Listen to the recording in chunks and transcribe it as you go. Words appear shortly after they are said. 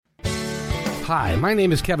Hi, my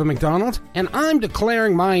name is Kevin McDonald, and I'm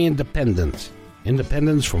declaring my independence.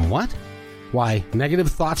 Independence from what? Why, negative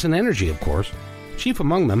thoughts and energy, of course. Chief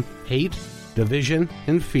among them, hate, division,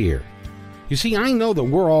 and fear. You see, I know that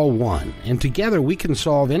we're all one, and together we can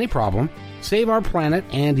solve any problem, save our planet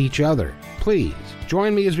and each other. Please,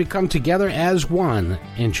 join me as we come together as one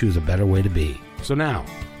and choose a better way to be. So now,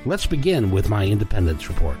 let's begin with my independence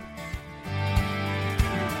report.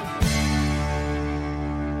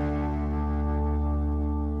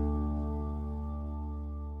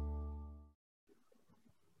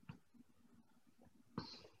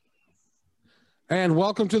 And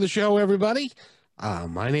welcome to the show, everybody.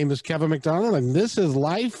 My name is Kevin McDonald, and this is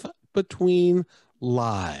Life Between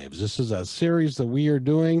Lives. This is a series that we are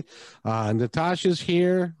doing. Natasha's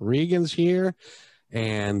here, Regan's here,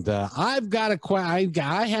 and I've got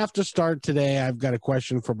I have to start today. I've got a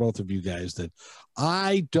question for both of you guys that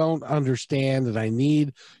I don't understand, and I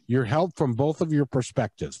need your help from both of your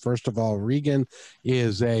perspectives. First of all, Regan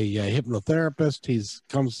is a hypnotherapist. He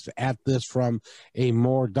comes at this from a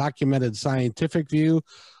more documented scientific view.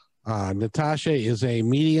 Natasha is a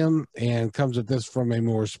medium and comes at this from a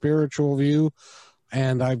more spiritual view.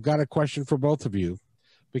 And I've got a question for both of you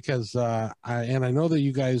because I know that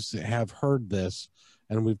you guys have heard this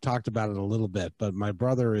and we've talked about it a little bit, but my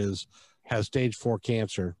brother has stage 4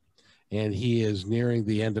 cancer. And he is nearing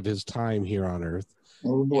the end of his time here on Earth.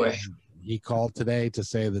 Oh, boy. And he called today to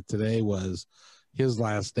say that today was his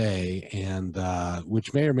last day, and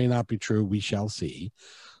which may or may not be true. We shall see.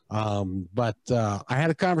 But I had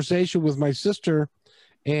a conversation with my sister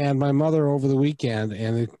and my mother over the weekend,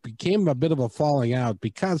 and it became a bit of a falling out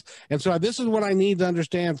and so this is what I need to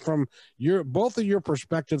understand from both of your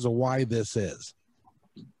perspectives of why this is.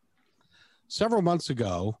 Several months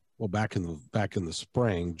ago, well, back in the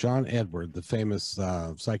spring, John Edward, the famous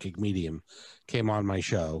psychic medium, came on my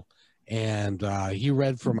show, and he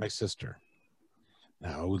read for my sister.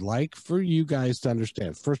 Now, I would like for you guys to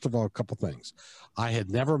understand, first of all, a couple things. I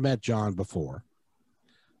had never met John before.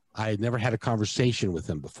 I had never had a conversation with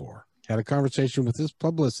him before. Had a conversation with this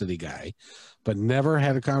publicity guy, but never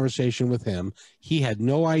had a conversation with him. He had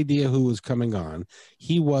no idea who was coming on.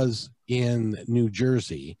 He was in New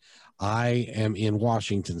Jersey. I am in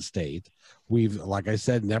Washington State. We've, like I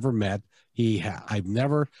said, never met. I've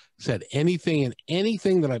never said anything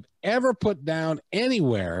that I've ever put down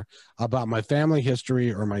anywhere about my family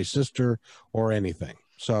history or my sister or anything.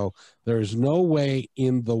 So there's no way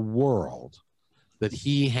in the world that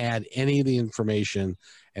he had any of the information.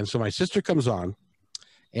 And so my sister comes on,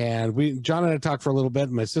 and John and I talk for a little bit.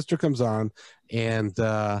 And my sister comes on, and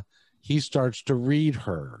he starts to read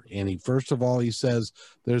her, and first of all he says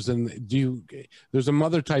there's a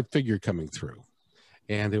mother type figure coming through,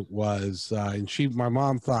 and it was and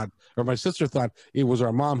my sister thought it was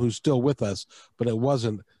our mom who's still with us, but it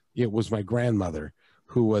wasn't. It was my grandmother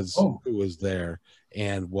who was there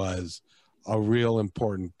and was a real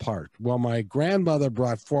important part. Well, my grandmother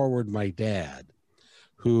brought forward my dad,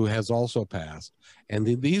 who has also passed, and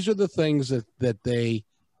these are the things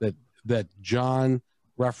that John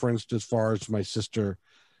referenced as far as my sister.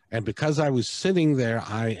 And because I was sitting there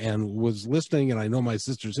and was listening, and I know my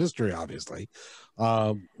sister's history, obviously,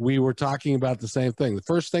 we were talking about the same thing. The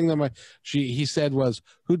first thing that he said was,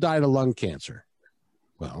 who died of lung cancer?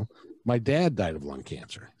 Well, my dad died of lung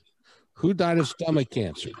cancer. Who died of stomach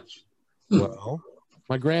cancer? Well,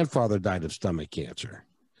 my grandfather died of stomach cancer.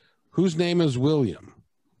 Whose name is William?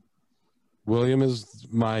 William is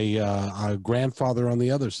my grandfather on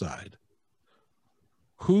the other side.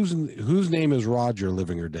 Whose name is Roger,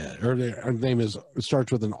 living or dead? Or her name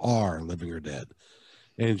starts with an R, living or dead.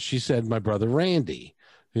 And she said, my brother Randy,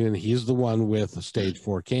 and he's the one with stage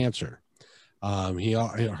 4 cancer.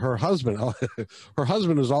 Her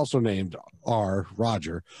husband is also named R,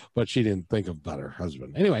 Roger, but she didn't think about her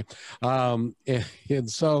husband anyway.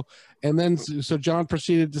 So John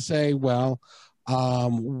proceeded to say, well,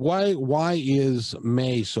 why is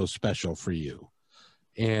May so special for you?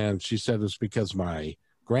 And she said it's because my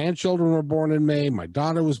grandchildren were born in May. My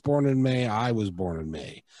daughter was born in May. I was born in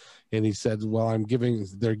May. And he said, well,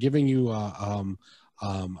 they're giving you a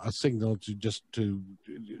signal to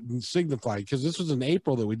signify, because this was in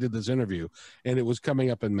April that we did this interview, and it was coming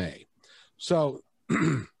up in May. So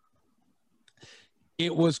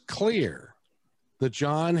it was clear that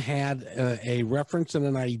John had a reference and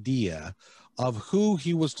an idea of who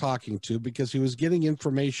he was talking to, because he was getting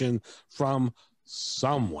information from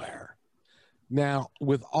somewhere. Now,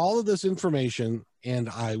 with all of this information, and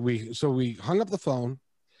we hung up the phone,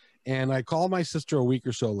 and I called my sister a week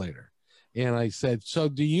or so later, and I said, so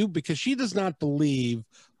do you, because she does not believe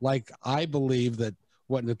like I believe that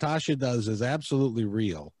what Natasha does is absolutely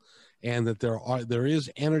real, and that there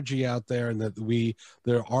is energy out there, and that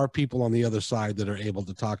there are people on the other side that are able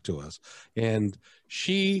to talk to us. And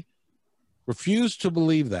she refused to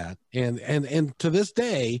believe that, and to this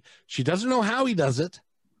day she doesn't know how he does it,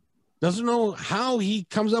 doesn't know how he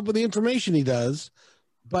comes up with the information he does,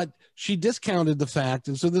 but she discounted the fact.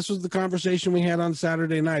 And so this was the conversation we had on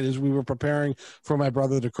Saturday night as we were preparing for my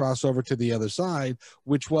brother to cross over to the other side,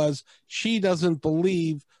 which was she doesn't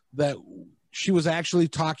believe that she was actually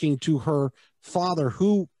talking to her father,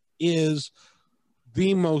 who is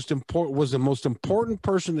the most important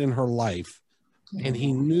person in her life. And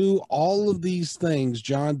he knew all of these things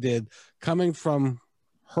John did coming from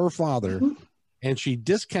her father, and she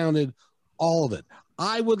discounted all of it.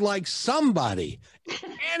 I would like somebody,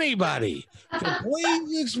 anybody, to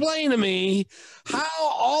please explain to me how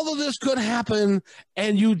all of this could happen,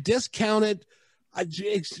 and you discount it.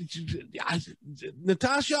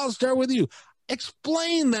 Natasha, I'll start with you.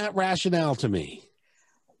 Explain that rationale to me.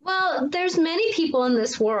 Well, there's many people in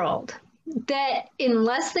this world that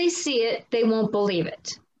unless they see it, they won't believe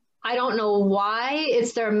it. I don't know why.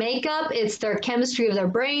 It's their makeup, it's their chemistry of their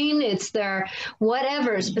brain, it's their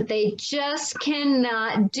whatevers, but they just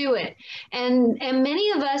cannot do it. And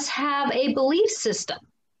many of us have a belief system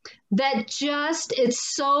that just,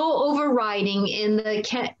 it's so overriding in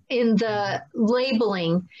the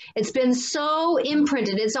labeling. It's been so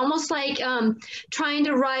imprinted. It's almost like trying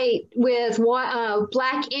to write with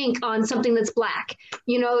black ink on something that's black.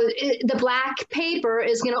 You know, the black paper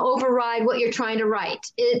is going to override what you're trying to write.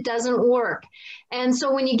 It doesn't work. And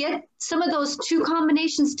so when you get some of those two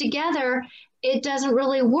combinations together, it doesn't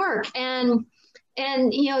really work. And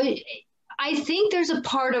you know, I think there's a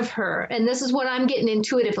part of her, and this is what I'm getting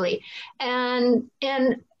intuitively. And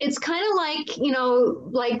it's kind of like, you know,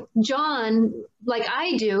 like John, like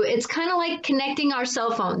I do, it's kind of like connecting our cell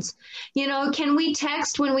phones. You know, can we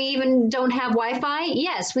text when we even don't have Wi-Fi?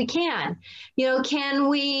 Yes, we can. You know, can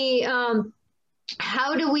we,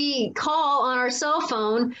 how do we call on our cell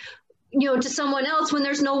phone, you know, to someone else when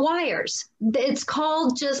there's no wires? It's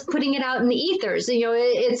called just putting it out in the ethers. You know,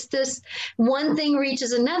 it's this one thing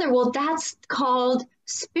reaches another. Well, that's called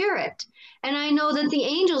spirit. And I know that the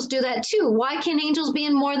angels do that too. Why can angels be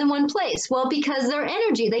in more than one place? Well, because their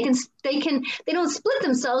energy, they don't split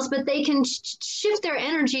themselves, but they can shift their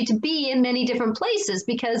energy to be in many different places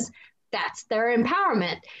because that's their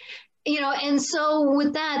empowerment. You know, and so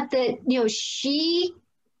with that, you know, she,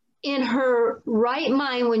 in her right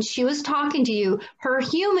mind, when she was talking to you, her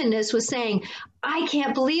humanness was saying, I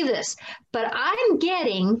can't believe this, but I'm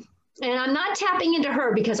getting, and I'm not tapping into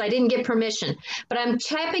her because I didn't get permission, but I'm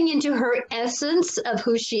tapping into her essence of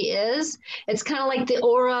who she is. It's kind of like the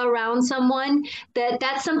aura around someone,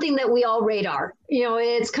 that's something that we all radar. You know,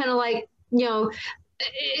 it's kind of like, you know,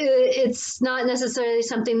 it's not necessarily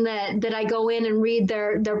something that I go in and read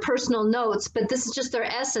their personal notes, but this is just their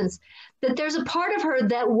essence, that there's a part of her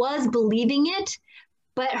that was believing it,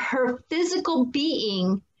 but her physical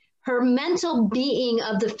being, her mental being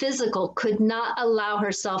of the physical could not allow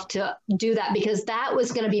herself to do that, because that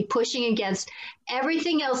was going to be pushing against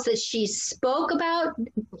everything else that she spoke about,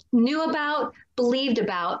 knew about, believed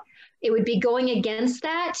about. It would be going against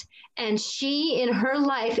that. And she in her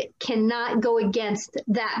life cannot go against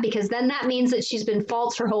that, because then that means that she's been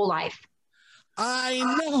false her whole life.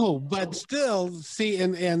 I know, but still, see,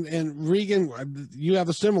 and Regan, you have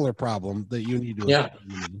a similar problem that you need to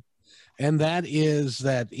explain. And that is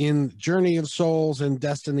that in Journey of Souls and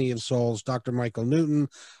Destiny of Souls, Dr. Michael Newton,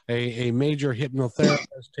 a major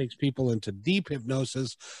hypnotherapist, takes people into deep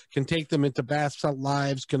hypnosis, can take them into past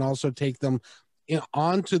lives, can also take them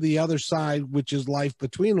onto the other side, which is life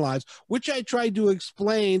between lives, which I tried to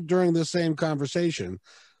explain during the same conversation,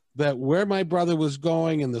 that where my brother was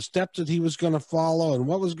going and the steps that he was going to follow and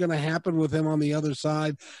what was going to happen with him on the other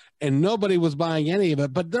side. And nobody was buying any of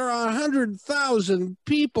it. But there are 100,000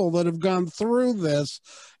 people that have gone through this,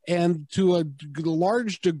 and to a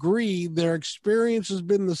large degree, their experience has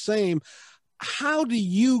been the same. How do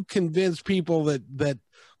you convince people that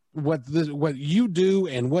what you do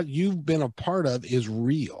and what you've been a part of is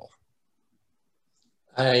real?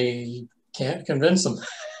 I can't convince them.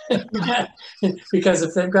 Because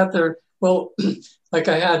if they've got their, well, like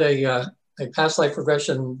I had a past life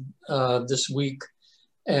regression this week,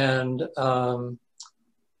 and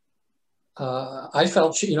I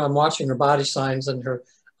felt she, you know, I'm watching her body signs and her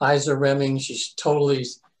eyes are rimming. She's totally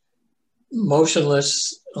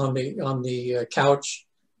motionless on the couch,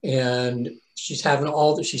 and she's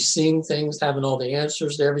she's seeing things, having all the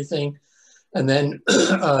answers to everything. And then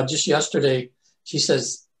just yesterday, she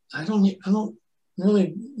says, I don't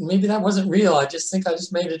really, maybe that wasn't real. I just think I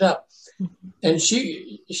just made it up. And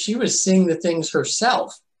she was seeing the things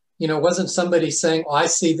herself. You know, it wasn't somebody saying, oh, I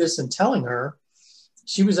see this and telling her.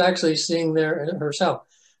 She was actually seeing there herself.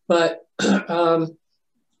 But the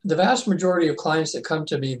vast majority of clients that come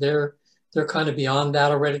to me, they're kind of beyond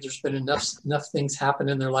that already. There's been enough things happen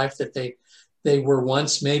in their life that they were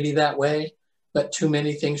once maybe that way, but too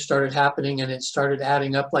many things started happening and it started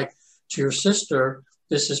adding up. Like to your sister,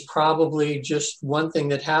 this is probably just one thing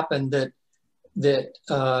that happened that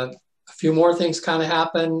a few more things kind of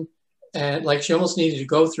happened. And like she almost needed to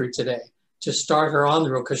go through today to start her on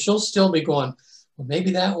the road, because she'll still be going, well,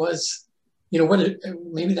 maybe that was, you know,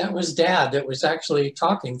 maybe that was dad that was actually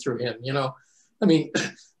talking through him, you know. I mean,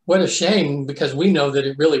 what a shame, because we know that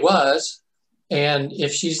it really was. And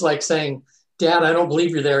if she's like saying, Dad, I don't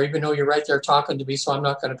believe you're there, even though you're right there talking to me, so I'm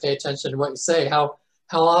not going to pay attention to what you say. How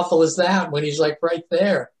awful is that when he's like right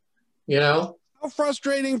there, you know? How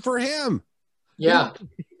frustrating for him. Yeah.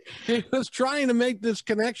 He was trying to make this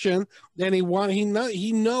connection, and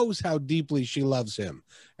he knows how deeply she loves him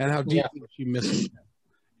and how deeply she misses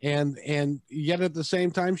him. And yet at the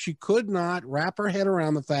same time, she could not wrap her head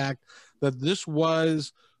around the fact that this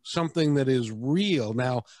was something that is real.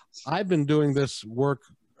 Now, I've been doing this work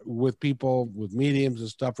with people, with mediums and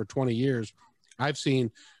stuff for 20 years. I've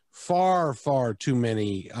seen far, far too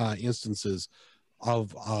many instances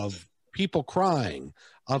of people crying,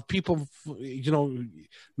 of people, you know,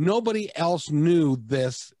 nobody else knew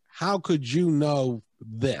this. How could you know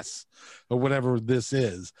this or whatever this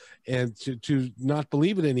is, and to not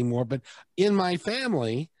believe it anymore? But in my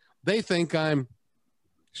family, they think I'm,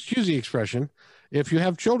 excuse the expression, if you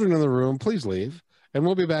have children in the room, please leave, and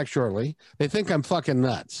we'll be back shortly. They think I'm fucking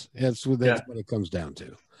nuts. That's what it comes down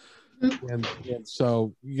to. And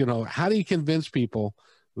so, you know, how do you convince people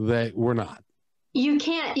that we're not? You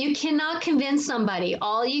cannot convince somebody.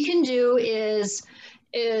 All you can do is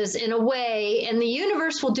in a way, and the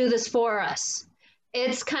universe will do this for us.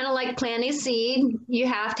 It's kind of like planting a seed. You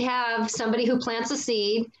have to have somebody who plants a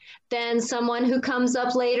seed, then someone who comes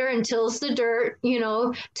up later and tills the dirt, you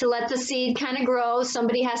know, to let the seed kind of grow.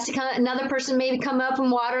 Somebody has to come, another person maybe come up and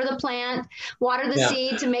water the plant, water the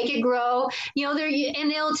seed to make it grow. You know,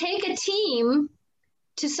 and it'll take a team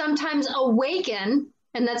to sometimes awaken,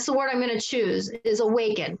 and that's the word I'm going to choose, is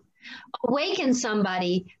awaken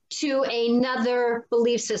somebody to another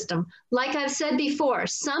belief system. Like I've said before,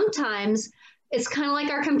 sometimes it's kind of like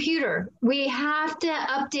our computer. We have to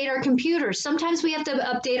update our computer. Sometimes we have to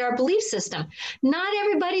update our belief system. Not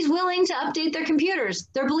everybody's willing to update their computers,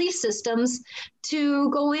 their belief systems, to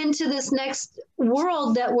go into this next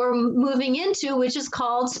world that we're moving into, which is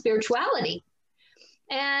called spirituality.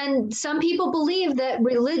 And some people believe that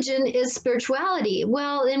religion is spirituality.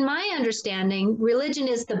 Well, in my understanding, religion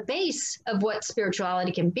is the base of what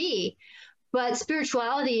spirituality can be. But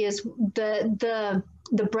spirituality is the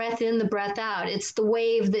breath in, the breath out. It's the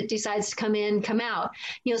wave that decides to come in, come out.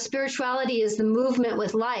 You know, spirituality is the movement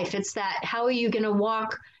with life. It's that, how are you going to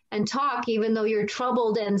walk and talk even though you're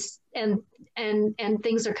troubled and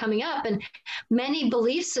things are coming up? And many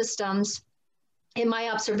belief systems, in my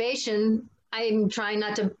observation, I'm trying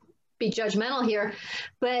not to be judgmental here,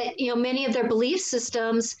 but you know, many of their belief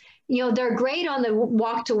systems, you know, they're great on the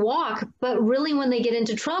walk to walk, but really when they get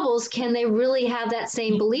into troubles, can they really have that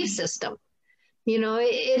same belief system? You know,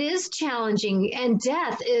 it is challenging, and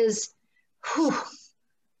death is, whew,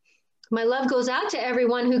 my love goes out to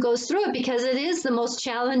everyone who goes through it, because it is the most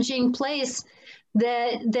challenging place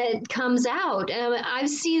that comes out. And I've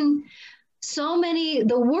seen so many,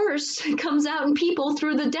 the worst comes out in people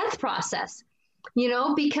through the death process, you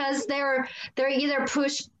know, because they're either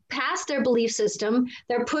pushed past their belief system,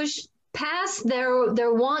 they're pushed past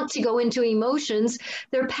their want to go into emotions,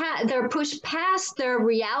 they're pushed past their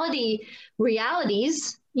realities,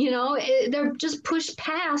 you know, they're just pushed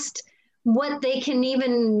past what they can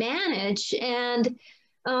even manage. And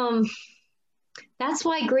that's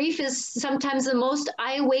why grief is sometimes the most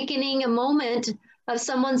eye-awakening moment of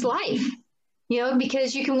someone's life, you know,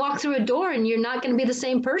 because you can walk through a door and you're not going to be the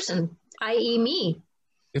same person, i.e. me.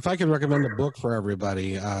 If I could recommend a book for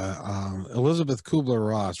everybody, Elizabeth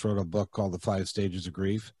Kubler-Ross wrote a book called The 5 Stages of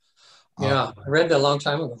Grief. Yeah, I read that a long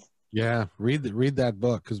time ago. Yeah, read that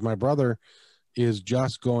book, because my brother is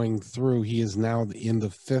just going through, he is now in the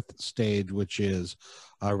 5th stage, which is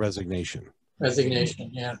resignation.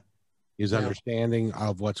 Resignation, yeah. His understanding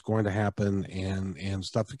of what's going to happen and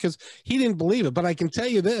stuff, because he didn't believe it. But I can tell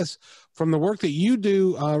you this, from the work that you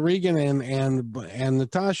do, Regan and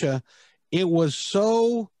Natasha, it was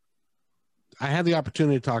so, I had the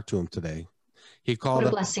opportunity to talk to him today. He called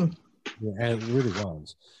What a blessing. And it really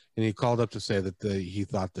was. and he called up to say that he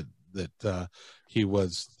thought that that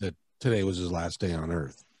today was his last day on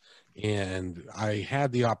Earth. And I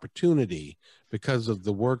had the opportunity, because of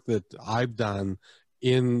the work that I've done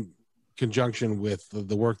in conjunction with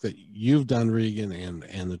the work that you've done, Regan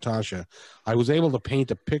and Natasha, I was able to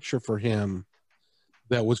paint a picture for him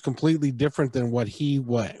that was completely different than what he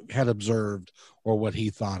had observed or what he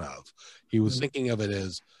thought of. He was thinking of it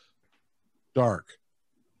as dark,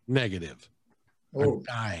 negative, I'm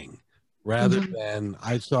dying, rather than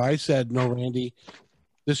so I said, no, Randy,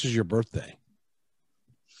 this is your birthday.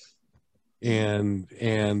 And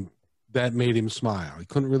that made him smile. He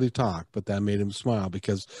couldn't really talk, but that made him smile,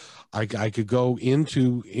 because I could go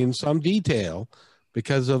in some detail,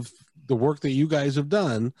 because of the work that you guys have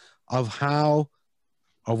done, of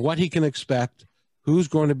what he can expect, who's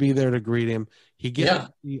going to be there to greet him. He gets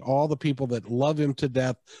to see all the people that love him to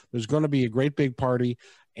death. There's going to be a great big party,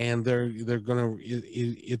 and they're going to,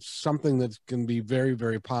 it's something that's going to be very,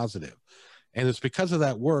 very positive. And it's because of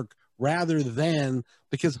that work, rather than,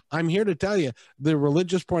 because I'm here to tell you, the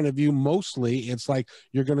religious point of view, mostly it's like,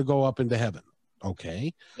 you're going to go up into heaven.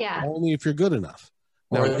 Okay. Yeah. Only if you're good enough.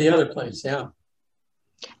 Or the other place. Yeah.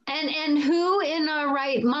 And who in our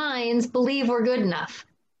right minds believe we're good enough?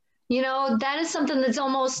 You know, that is something that's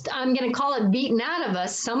almost, I'm going to call it, beaten out of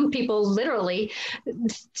us. Some people literally,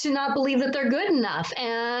 to not believe that they're good enough.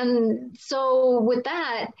 And so with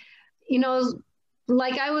that, you know,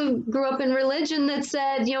 like grew up in religion that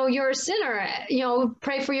said, you know, you're a sinner, you know,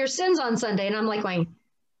 pray for your sins on Sunday. And I'm like going,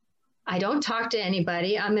 I don't talk to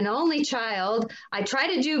anybody. I'm an only child. I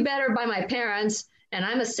try to do better by my parents, and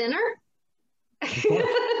I'm a sinner.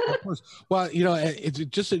 Of course. Well, you know, it's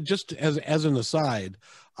just as an aside,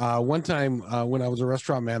 one time when I was a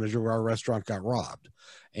restaurant manager, our restaurant got robbed,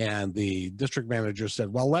 and the district manager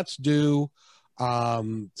said, well, let's do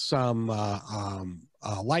some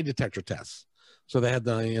lie detector tests. So they had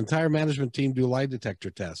the entire management team do lie detector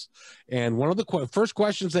tests. And one of the first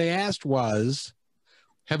questions they asked was,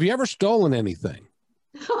 have you ever stolen anything?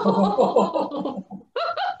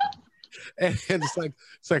 And it's like,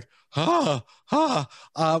 and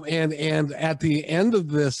at the end of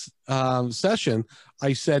this session,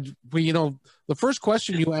 I said, well, you know, the first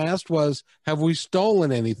question you asked was, have we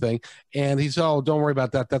stolen anything? And he said, oh, don't worry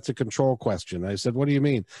about that. That's a control question. I said, what do you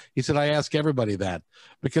mean? He said, I ask everybody that,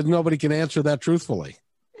 because nobody can answer that truthfully.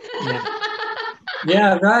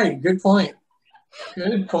 Yeah, right. Good point.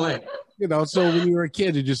 Good point. You know, so when you were a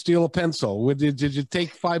kid, did you steal a pencil? Did you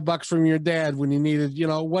take $5 from your dad when you needed, you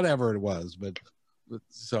know, whatever it was? But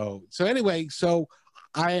so anyway, so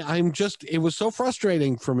I'm just, it was so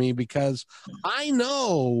frustrating for me, because I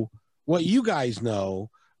know what you guys know,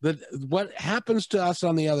 that what happens to us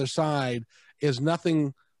on the other side is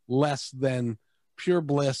nothing less than pure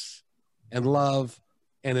bliss and love,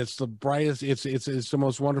 and it's the brightest, it's the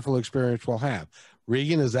most wonderful experience we'll have.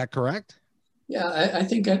 Regan, is that correct? Yeah, I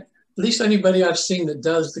think at least anybody I've seen that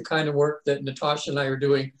does the kind of work that Natasha and I are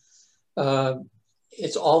doing,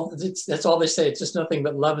 that's all they say. It's just nothing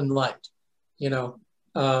but love and light. You know,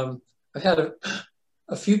 I've had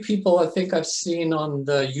a few people, I think I've seen on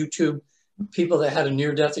the YouTube, people that had a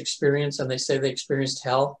near-death experience, and they say they experienced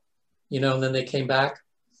hell, you know, and then they came back.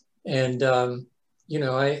 And, you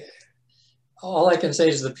know, all I can say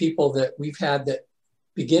is the people that we've had that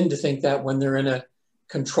begin to think that when they're in a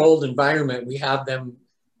controlled environment, we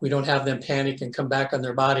don't have them panic and come back on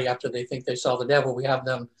their body after they think they saw the devil. We have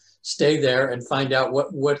them stay there and find out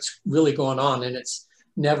what's really going on. And it's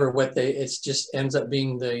never it just ends up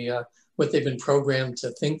being what they've been programmed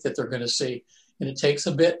to think that they're going to see. And it takes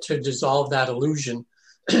a bit to dissolve that illusion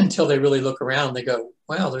until they really look around. They go,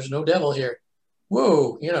 wow, there's no devil here.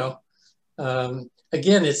 Whoa, you know.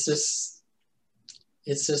 Again, it's this,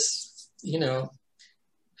 you know,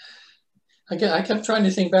 I kept trying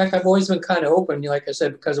to think back. I've always been kind of open, like I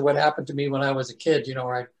said, because of what happened to me when I was a kid, you know,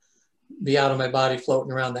 where I'd be out of my body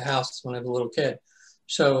floating around the house when I was a little kid.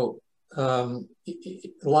 So a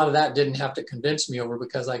lot of that didn't have to convince me over,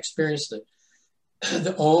 because I experienced it.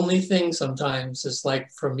 The only thing sometimes is,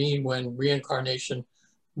 like for me, when reincarnation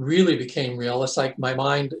really became real, it's like my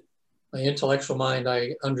mind, my intellectual mind,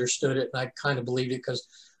 I understood it, and I kind of believed it because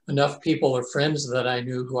enough people or friends that I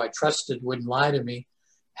knew who I trusted wouldn't lie to me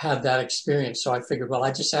had that experience. So I figured, well,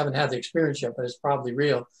 I just haven't had the experience yet, but it's probably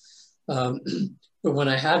real. But when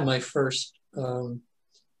I had my first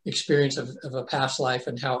experience of a past life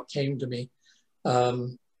and how it came to me, I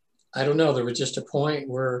don't know, there was just a point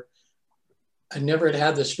where I never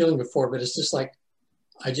had this feeling before, but it's just like,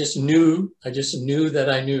 I just knew that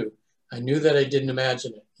I knew. I knew that I didn't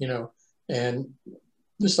imagine it, you know, and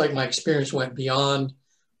just like my experience went beyond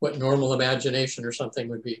what normal imagination or something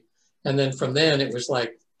would be. And then from then it was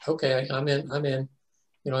like, okay, I'm in,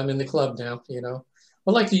 you know, I'm in the club now, you know.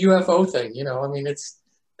 Well, like the UFO thing, you know, I mean, it's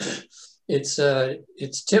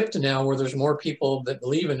tipped now where there's more people that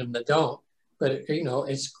believe in them that don't. But you know,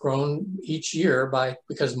 it's grown each year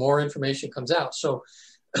because more information comes out. So,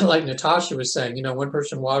 like Natasha was saying, you know, one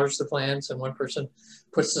person waters the plants and one person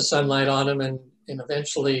puts the sunlight on them, and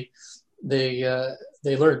eventually they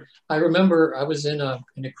learn. I remember I was in a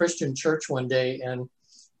Christian church one day, and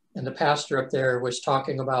the pastor up there was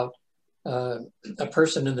talking about a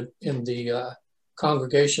person in the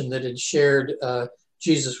congregation that had shared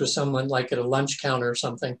Jesus with someone like at a lunch counter or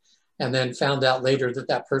something, and then found out later that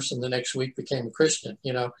that person the next week became a Christian,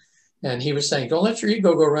 you know. And he was saying, don't let your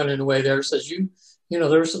ego go running away there. It says, you know,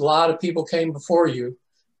 there's a lot of people came before you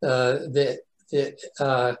that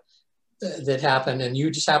happened, and you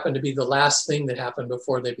just happened to be the last thing that happened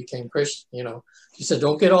before they became Christian, you know. He said,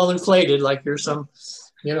 don't get all inflated like you're some,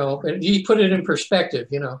 you know, and he put it in perspective,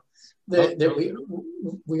 you know, that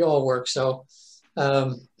we all work. So,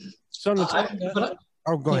 go ahead.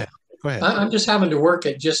 Go ahead. I'm just having to work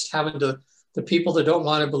at just having the people that don't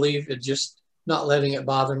want to believe it, just not letting it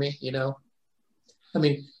bother me, you know. I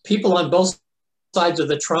mean, people on both sides of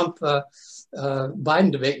the Trump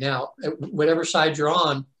Biden debate now, whatever side you're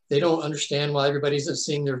on, they don't understand why everybody's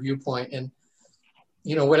seeing their viewpoint. And,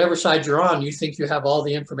 you know, whatever side you're on, you think you have all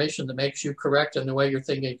the information that makes you correct and the way you're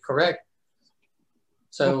thinking correct.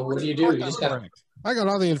 So what do? You just have. I got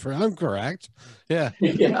all the information. I'm correct. Yeah.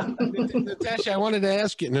 Yeah. Natasha, I wanted to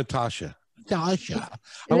ask you, Natasha.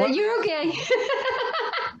 You're okay.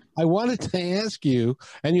 I wanted to ask you,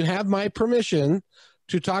 and you have my permission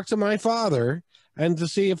to talk to my father and to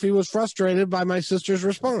see if he was frustrated by my sister's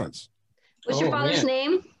response. What's your father's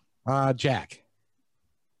name? Jack.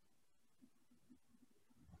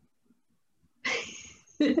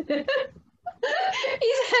 He's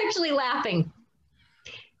actually laughing.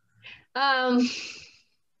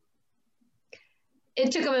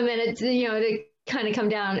 It took him a minute to, you know, to kind of come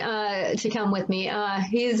down, to come with me.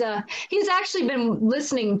 He's actually been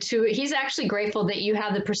listening to, he's actually grateful that you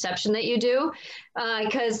have the perception that you do,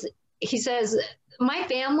 because he says, my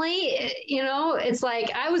family, you know, it's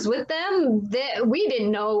like I was with them, that we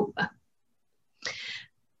didn't know.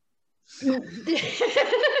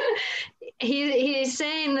 He's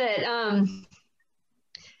saying that,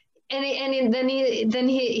 and then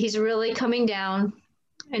he's really coming down,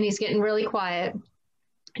 and he's getting really quiet,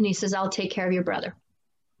 and he says, "I'll take care of your brother."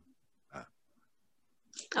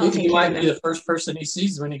 He might be the first person he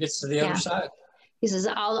sees when he gets to the other side. He says,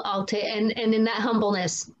 "I'll take," and in that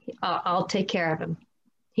humbleness, I'll take care of him.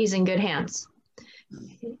 He's in good hands.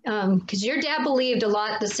 Because your dad believed a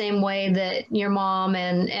lot the same way that your mom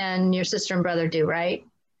and your sister and brother do, right?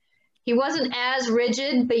 He wasn't as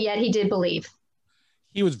rigid, but yet he did believe.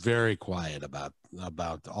 He was very quiet about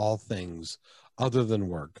all things other than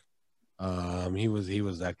work. He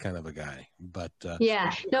was that kind of a guy. But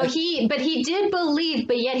he did believe,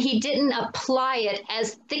 but yet he didn't apply it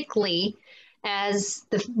as thickly as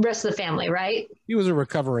the rest of the family, right? He was a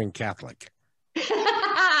recovering Catholic.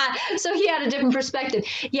 So he had a different perspective.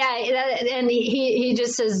 Yeah, and he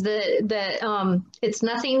just says that it's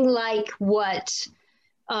nothing like what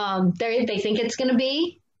they think it's going to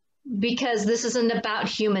be, because this isn't about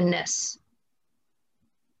humanness.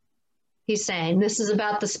 He's saying this is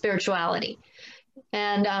about the spirituality.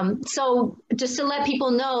 And so just to let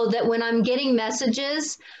people know that when I'm getting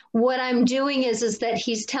messages, what I'm doing is that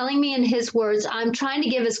he's telling me in his words, I'm trying to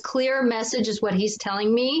give as clear a message as what he's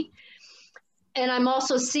telling me. And I'm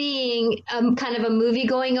also seeing kind of a movie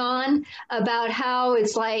going on about how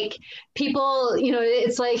it's like people, you know,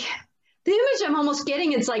 it's like the image I'm almost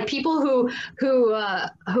getting, it's like people who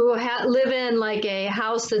live in like a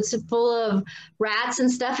house that's full of rats and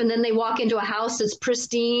stuff, and then they walk into a house that's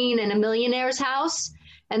pristine and a millionaire's house,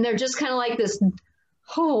 and they're just kind of like this,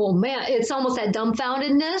 oh man, it's almost that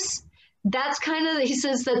dumbfoundedness. That's kind of, he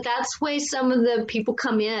says that's why some of the people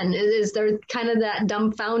come in, is they're kind of that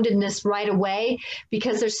dumbfoundedness right away,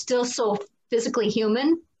 because they're still so physically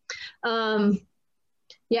human.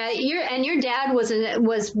 Yeah, your dad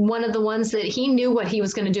was one of the ones that he knew what he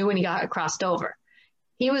was going to do when he got crossed over.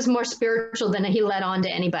 He was more spiritual than he let on to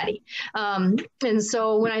anybody. And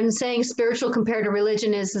so when I'm saying spiritual compared to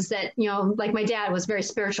religion is that, you know, like my dad was very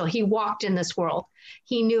spiritual. He walked in this world.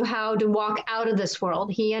 He knew how to walk out of this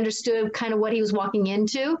world. He understood kind of what he was walking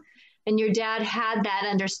into. And your dad had that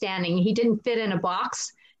understanding. He didn't fit in a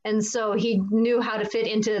box. And so he knew how to fit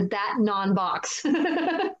into that non-box.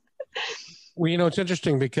 Well, you know, it's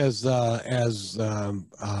interesting because as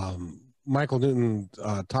Michael Newton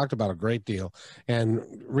talked about a great deal.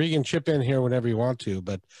 And Regan, chip in here whenever you want to,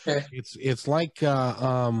 but Okay. it's like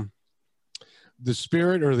the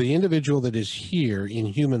spirit or the individual that is here in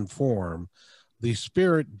human form. The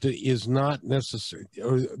spirit is not necessary,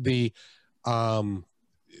 or the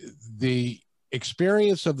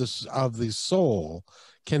experience of the soul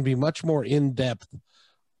can be much more in depth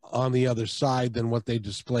on the other side than what they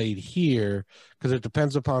displayed here, because it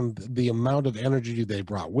depends upon the amount of energy they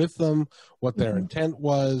brought with them, what their intent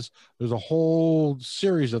was. There's a whole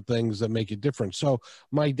series of things that make it different. So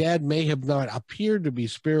my dad may have not appeared to be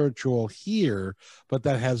spiritual here, but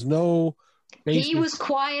that has no basis. He was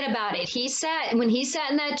quiet about it. When he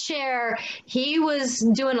sat in that chair, he was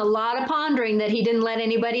doing a lot of pondering that he didn't let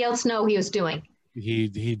anybody else know he was doing. He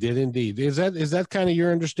did indeed. Is that kind of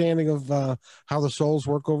your understanding of how the souls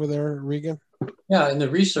work over there, Regan? Yeah, and the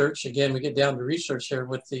research, again, we get down to research here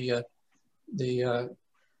with the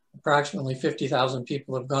approximately 50,000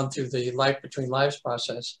 people have gone through the Life Between Lives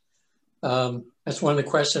process. That's one of the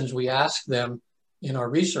questions we ask them in our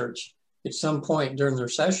research at some point during their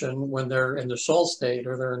session when they're in the soul state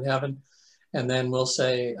or they're in heaven. And then we'll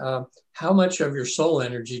say, how much of your soul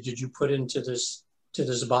energy did you put into this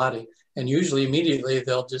body? And usually immediately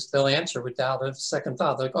they'll answer without a second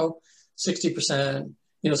thought. They're like, oh, 60%,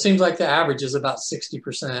 seems like the average is about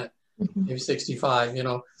 60%, maybe 65,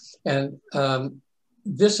 and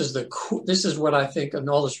this is what I think in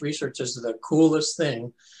all this research is the coolest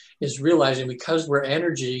thing, is realizing because we're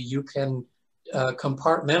energy, you can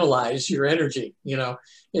compartmentalize your energy.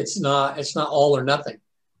 It's not all or nothing.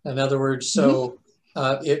 In other words, so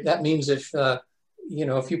that means if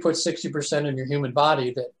you put 60% in your human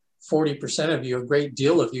body, that 40% of you, a great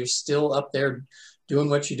deal of you, still up there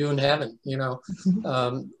doing what you do in heaven,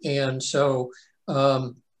 and so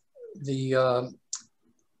the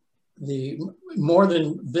more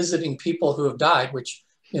than visiting people who have died, which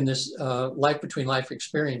in this Life Between Life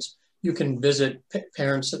experience, you can visit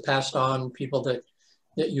parents that passed on, people that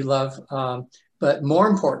you love, but more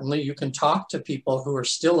importantly, you can talk to people who are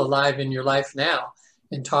still alive in your life now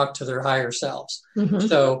and talk to their higher selves.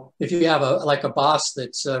 So if you have a boss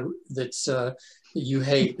that's you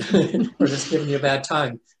hate or that's giving you a bad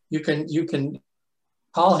time, you can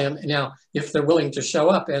call him. Now, if they're willing to show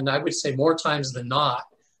up, and I would say more times than not,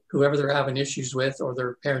 whoever they're having issues with or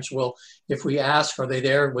their parents will, if we ask, are they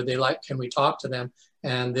there? Can we talk to them?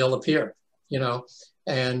 And they'll appear,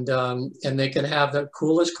 and they can have the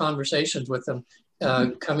coolest conversations with them,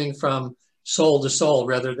 coming from soul to soul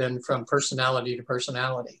rather than from personality to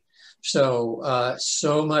personality. So,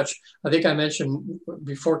 so much, I think I mentioned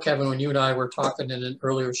before, Kevin, when you and I were talking in an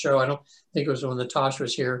earlier show, I don't think it was when Natasha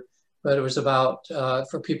was here, but it was about,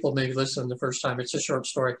 for people maybe listening the first time, it's a short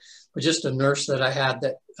story, but just a nurse that I had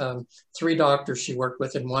that 3 doctors she worked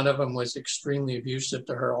with, and one of them was extremely abusive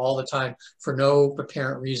to her all the time for no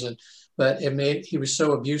apparent reason. But he was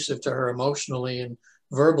so abusive to her emotionally and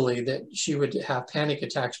verbally that she would have panic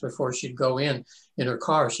attacks before she'd go in her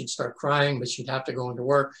car. She'd start crying, but she'd have to go into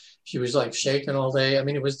work. She was like shaking all day. I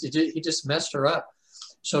mean, he just messed her up.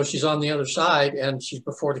 So she's on the other side and she's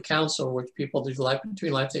before the council, which people do Life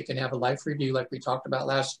Between Life. They can have a life review like we talked about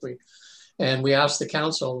last week. And we asked the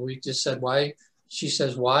council, we just said, why? She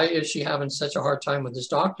says, why is she having such a hard time with this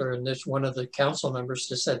doctor? And this one of the council members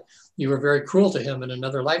just said, you were very cruel to him in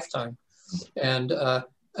another lifetime. And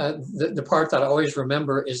the part that I always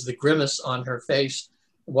remember is the grimace on her face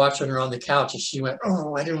watching her on the couch, and she went,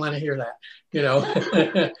 oh, I didn't want to hear that,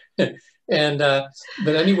 and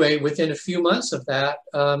but anyway, within a few months of that,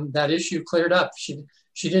 that issue cleared up. She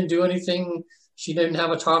didn't do anything, she didn't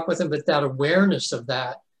have a talk with him, but that awareness of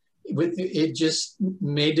that, it just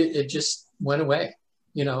made it just went away,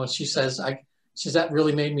 and she says that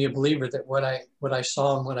really made me a believer that what I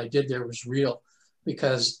saw and what I did there was real,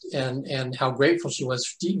 because and how grateful she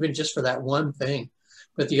was even just for that one thing.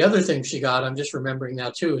 But the other thing she got, I'm just remembering now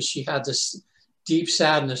too, is she had this deep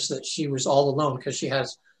sadness that she was all alone, because she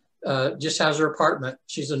just has her apartment.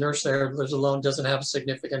 She's a nurse there, lives alone, doesn't have a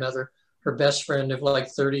significant other. Her best friend of like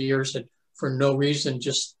 30 years had, for no reason,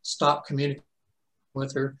 just stopped communicating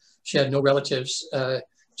with her. She had no relatives,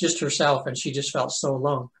 just herself, and she just felt so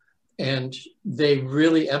alone. And they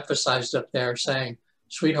really emphasized up there saying,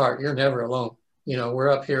 sweetheart, you're never alone. We're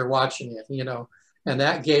up here watching you, and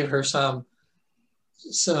that gave her some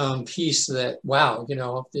peace that, wow,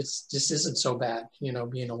 this isn't so bad,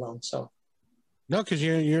 being alone. So no, because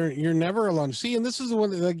you're never alone. See, and this is the one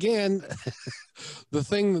that, again, the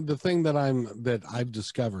thing that I've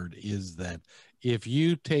discovered is that if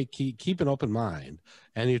you keep an open mind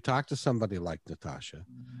and you talk to somebody like Natasha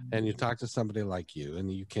and you talk to somebody like you,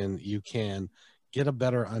 and you can get a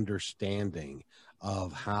better understanding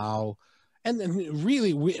of how, and then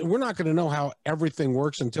really we're not going to know how everything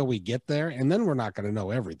works until we get there, and then we're not going to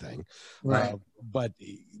know everything. Right. But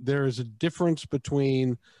there is a difference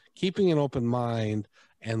between keeping an open mind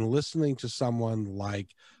and listening to someone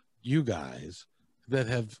like you guys that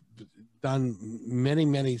have done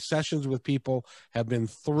many sessions with people, have been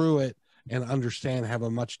through it, and have a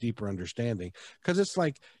much deeper understanding. Because it's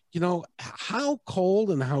like, how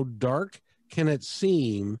cold and how dark can it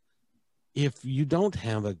seem if you don't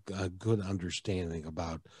have a good understanding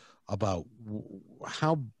about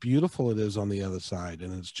how beautiful it is on the other side,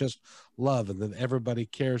 and it's just love, and that everybody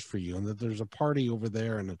cares for you, and that there's a party over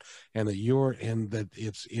there, and that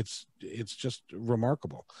it's just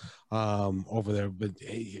remarkable over there. But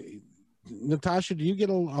Natasha, do you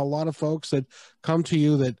get a lot of folks that come to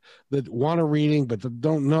you that want a reading but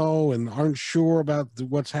don't know and aren't sure about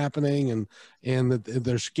what's happening, and that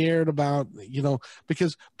they're scared about,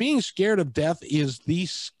 because being scared of death is the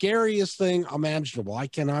scariest thing imaginable. I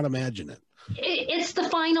cannot imagine it. It's the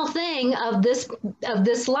final thing of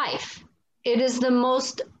this life. It is the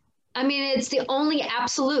most, it's the only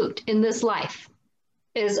absolute in this life,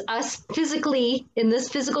 is us physically in this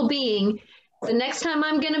physical being. The next time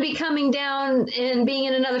I'm going to be coming down and being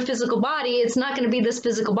in another physical body, it's not going to be this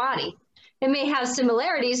physical body. It may have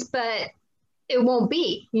similarities, but it won't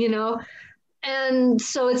be, And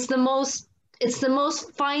so it's the most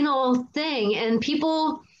final thing. And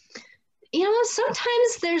people,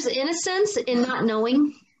 sometimes there's innocence in not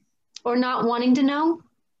knowing or not wanting to know.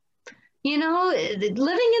 Living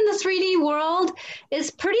in the 3D world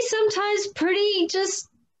is sometimes pretty just,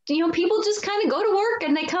 people just kind of go to work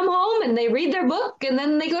and they come home and they read their book and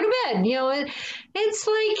then they go to bed. It's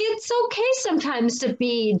like, it's okay sometimes to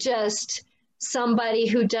be just somebody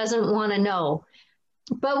who doesn't want to know.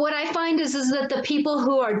 But what I find is that the people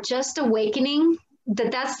who are just awakening,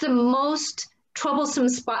 that's the most troublesome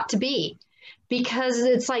spot to be, because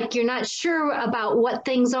it's like you're not sure about what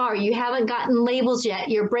things are. You haven't gotten labels yet.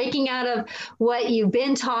 You're breaking out of what you've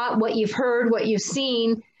been taught, what you've heard, what you've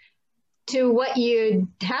seen, to what you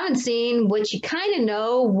haven't seen, what you kind of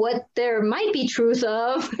know, what there might be truth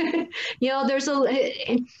of.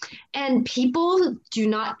 And people do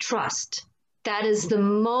not trust. That is the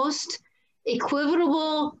most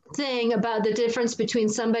equivocal thing about the difference between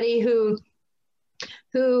somebody who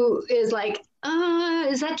is like,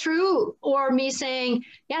 is that true? Or me saying,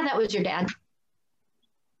 yeah, that was your dad.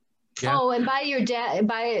 Yeah. Oh, and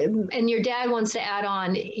and your dad wants to add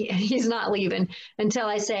on, he's not leaving until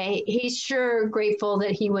I say he's sure grateful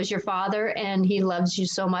that he was your father and he loves you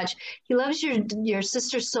so much. He loves your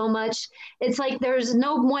sister so much. It's like there's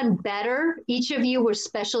no one better. Each of you were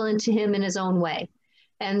special into him in his own way.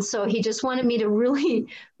 And so he just wanted me to really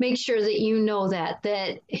make sure that you know that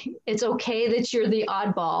it's okay that you're the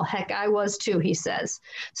oddball. Heck, I was too, he says.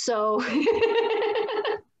 So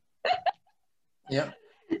yeah.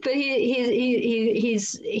 But he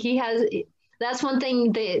has, that's one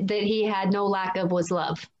thing that he had no lack of, was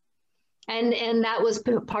love. And that was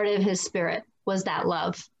part of his spirit, was that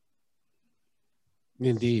love.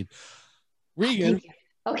 Indeed. Regan.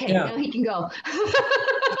 Okay, yeah. Now he can go.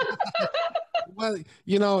 Well,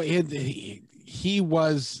 he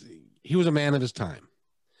was a man of his time.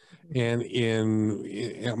 And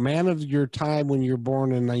in a man of your time, when you're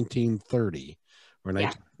born in 1930 or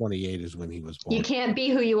 1928 is when he was born. You can't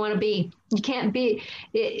be who you want to be. You can't be.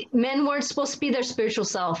 Men weren't supposed to be their spiritual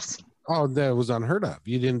selves. Oh, that was unheard of.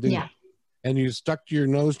 You didn't do that. And you stuck your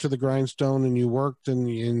nose to the grindstone and you worked, and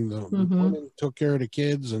the women took care of the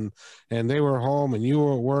kids, and they were home and you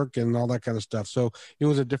were at work and all that kind of stuff. So it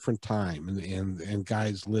was a different time, and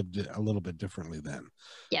guys lived a little bit differently then.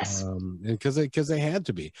 Yes. And because they had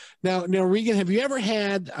to be. Now, Regan, have you ever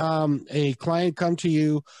had a client come to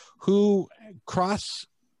you who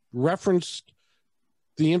cross-referenced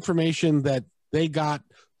the information that they got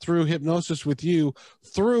through hypnosis with you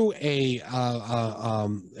through a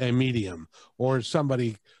medium or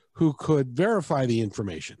somebody who could verify the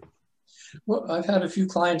information? Well, I've had a few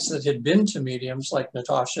clients that had been to mediums like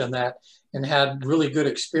Natasha and had really good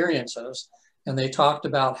experiences. And they talked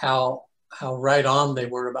about how right on they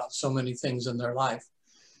were about so many things in their life.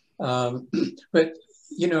 But,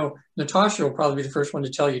 Natasha will probably be the first one to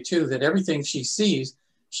tell you too, that everything she sees,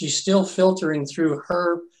 she's still filtering through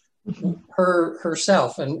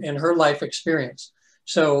herself and her life experience.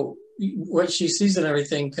 So what she sees and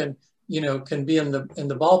everything can be in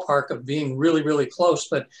the ballpark of being really, really close,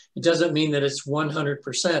 but it doesn't mean that it's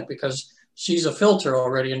 100%, because she's a filter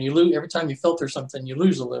already, and you lose every time you filter something, you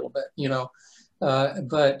lose a little bit,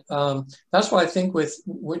 But that's why I think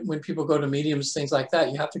when people go to mediums, things like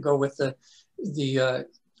that, you have to go with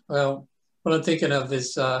well, what I'm thinking of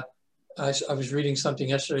is I was reading something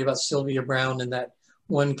yesterday about Sylvia Browne and that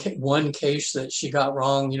one case that she got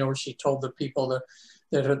wrong, where she told the people that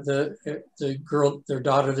the girl, their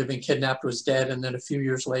daughter that had been kidnapped was dead. And then a few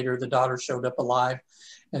years later, the daughter showed up alive.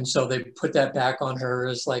 And so they put that back on her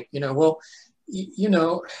as like, well,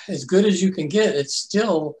 as good as you can get, it's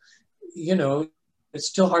still, it's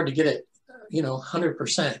still hard to get it,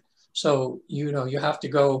 100%. So, you have to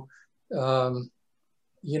go,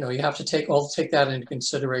 you have to take that into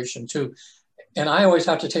consideration too. And I always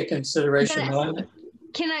have to take consideration.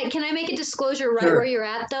 Can I make a disclosure right Sure. where you're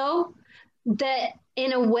at though? That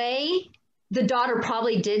in a way, the daughter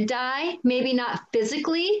probably did die, maybe not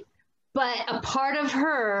physically, but a part of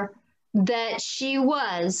her that she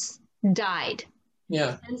was died.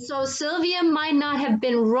 Yeah. And so Sylvia might not have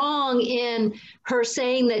been wrong in her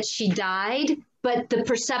saying that she died, but the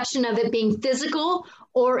perception of it being physical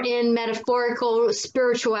or in metaphorical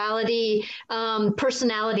spirituality,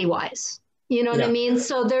 personality wise. You know what I mean?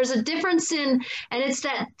 So there's a difference and it's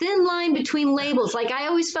that thin line between labels. Like I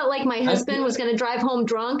always felt like my husband was going to drive home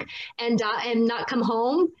drunk and not come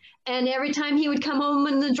home. And every time he would come home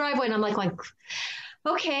in the driveway, and I'm like,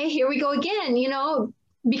 okay, here we go again,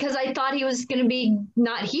 because I thought he was going to be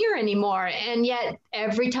not here anymore. And yet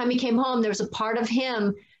every time he came home, there was a part of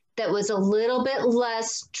him that was a little bit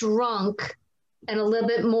less drunk and a little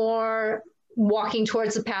bit more walking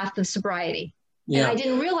towards the path of sobriety. Yeah. And I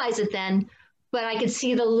didn't realize it then, but I could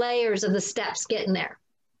see the layers of the steps getting there.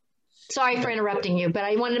 Sorry for interrupting you, but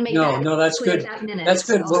I wanted to make that's good. That's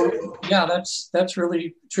good. Well, yeah, that's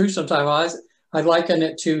really true. Sometimes I liken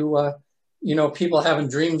it to, people having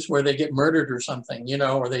dreams where they get murdered or something,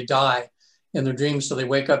 or they die in their dreams. So they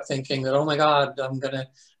wake up thinking that, oh my God, I'm going to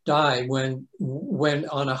die. When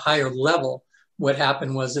on a higher level, what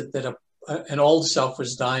happened was that an old self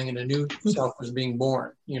was dying and a new self was being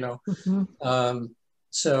born, Mm-hmm.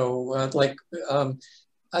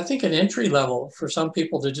 I think an entry level for some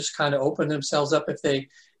people to just kind of open themselves up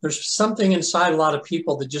there's something inside a lot of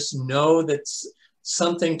people that just know that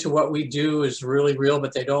something to what we do is really real,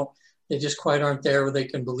 but they just quite aren't there where they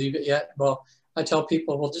can believe it yet. Well, I tell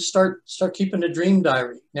people, well, just start keeping a dream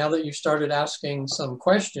diary. Now that you've started asking some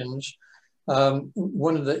questions,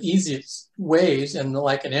 one of the easiest ways and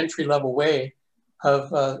like an entry level way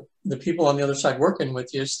of the people on the other side working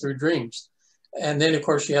with you is through dreams. And then of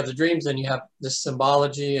course you have the dreams, and you have the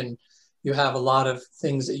symbology, and you have a lot of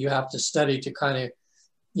things that you have to study to kind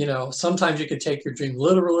of, sometimes you can take your dream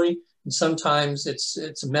literally, and sometimes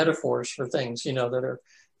it's metaphors for things, that are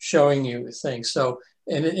showing you things. So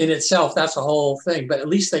in itself, that's a whole thing, but at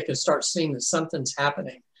least they can start seeing that something's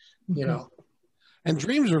happening, And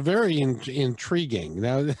dreams are very intriguing.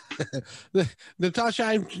 Now, Natasha,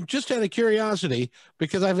 I'm just out of curiosity,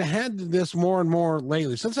 because I've had this more and more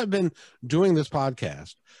lately since I've been doing this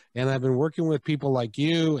podcast, and I've been working with people like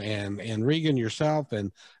you and Regan yourself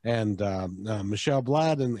and Michelle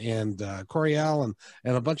Blatt and Coriel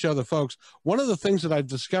and a bunch of other folks. One of the things that I've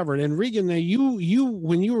discovered, and Regan, you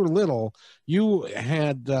when you were little, you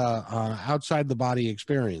had outside the body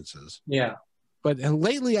experiences. Yeah. But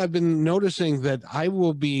lately I've been noticing that I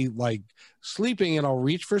will be like sleeping and I'll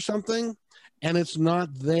reach for something and it's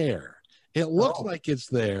not there. It looks like it's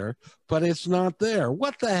there, but it's not there.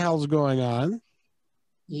 What the hell's going on?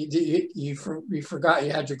 You forgot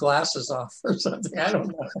you had your glasses off or something. I don't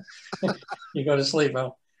know. You go to sleep.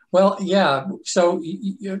 Well, yeah. So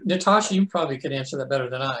Natasha, you probably could answer that better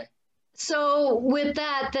than I. So with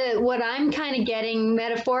that, what I'm kind of getting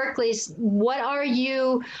metaphorically is what are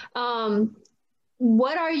you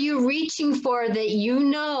reaching for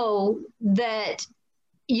that that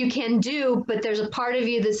you can do, but there's a part of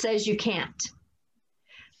you that says you can't?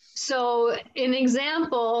 So an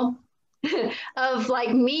example of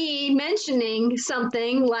like me mentioning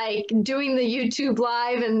something like doing the YouTube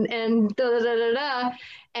live and da da da da,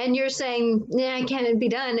 and you're saying, yeah, can it be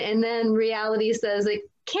done? And then reality says it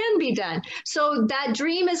can be done. So that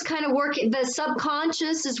dream is kind of working, the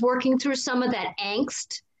subconscious is working through some of that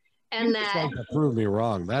angst. And that like to prove me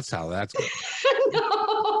wrong. That's how that's going.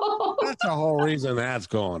 No. That's the whole reason that's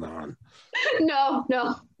going on. No.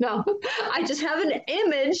 I just have an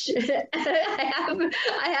image.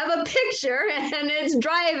 I have a picture, and it's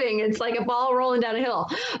driving. It's like a ball rolling down a hill.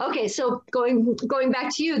 Okay, so going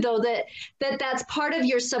back to you though, that's part of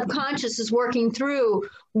your subconscious is working through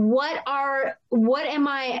what am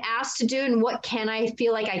I asked to do and what can I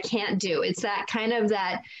feel like I can't do. It's that kind of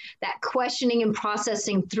that questioning and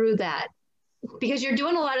processing through that. Because you're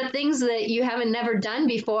doing a lot of things that you haven't never done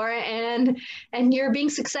before, and you're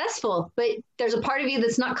being successful, but there's a part of you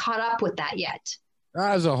that's not caught up with that yet.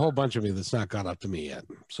 There's a whole bunch of you that's not got up to me yet.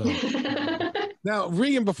 So now,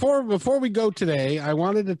 Regan, before we go today, I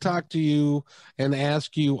wanted to talk to you and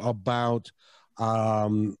ask you about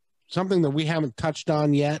something that we haven't touched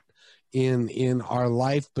on yet in our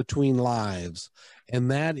life between lives,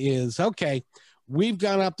 and that is, okay, we've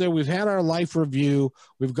gone up there, we've had our life review,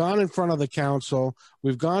 we've gone in front of the council,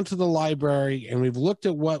 we've gone to the library, and we've looked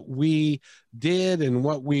at what we did and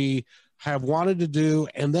what we have wanted to do,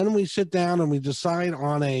 and then we sit down and we decide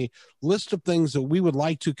on a list of things that we would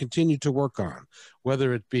like to continue to work on,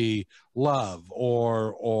 whether it be love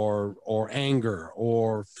or anger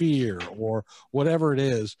or fear or whatever it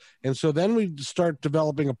is. And so then we start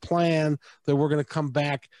developing a plan that we're going to come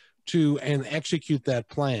back to and execute that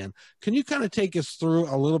plan. Can you kind of take us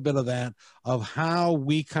through a little bit of that, of how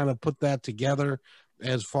we kind of put that together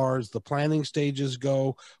as far as the planning stages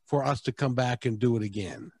go for us to come back and do it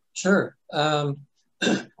again? Sure.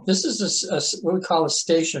 This is what we call a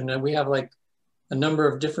station, and we have like a number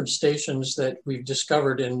of different stations that we've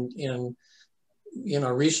discovered in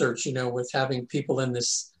our research, with having people in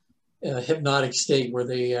this hypnotic state where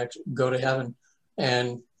they go to heaven. And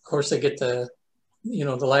of course they get the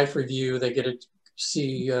life review, they get to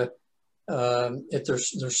see at their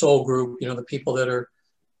soul group, the people that are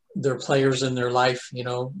their players in their life,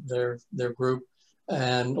 their group.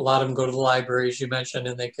 And a lot of them go to the library, as you mentioned,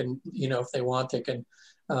 and they can, if they want, they can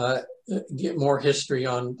get more history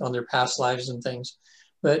on their past lives and things.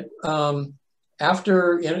 But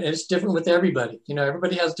after, it's different with everybody.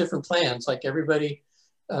 Everybody has different plans. Like everybody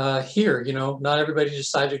here, not everybody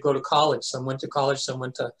decided to go to college. Some went to college, some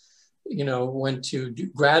went to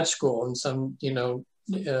grad school, and some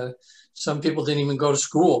people didn't even go to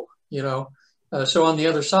school. So on the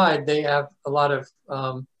other side, they have a lot of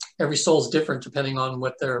every soul's different depending on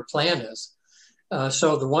what their plan is.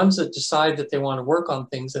 So the ones that decide that they want to work on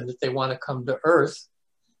things and that they want to come to Earth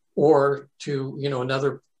or to,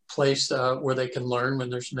 another place where they can learn,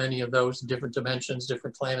 when there's many of those different dimensions,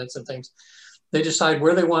 different planets and things, they decide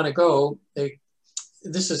where they want to go.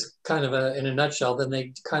 This is kind of in a nutshell. Then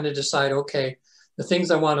they kind of decide, okay, the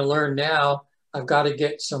things I want to learn now, I've got to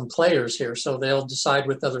get some players here. So they'll decide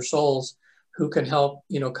with other souls who can help,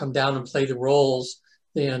 come down and play the roles,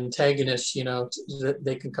 the antagonists, that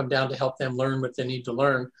they can come down to help them learn what they need to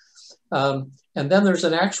learn. And then there's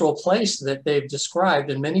an actual place that they've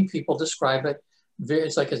described, and many people describe it.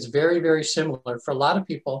 It's very, very similar. For a lot of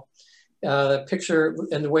people, the picture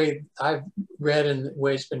and the way I've read and the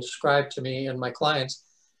way it's been described to me and my clients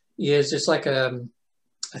is it's like I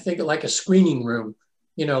think like a screening room,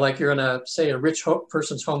 like you're in a rich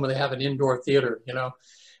person's home where they have an indoor theater,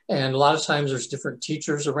 And a lot of times there's different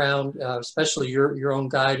teachers around, especially your own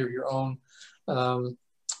guide or your own, the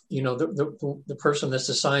person that's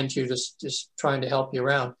assigned to you, just trying to help you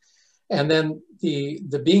around. And then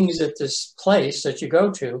the beings at this place that you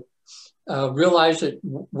go to realize that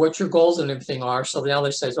what your goals and everything are. So now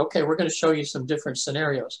they say, okay, we're going to show you some different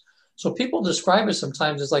scenarios. So people describe it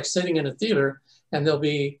sometimes as like sitting in a theater, and there'll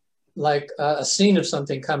be like a scene of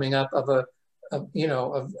something coming up of a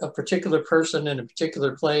particular person in a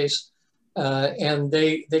particular place, and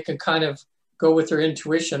they can kind of go with their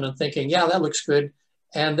intuition and thinking, yeah, that looks good.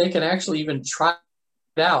 And they can actually even try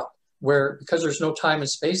it out, because there's no time and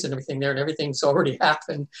space and everything there, and everything's already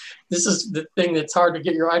happened. This is the thing that's hard to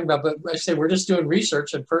get your mind about, but I say we're just doing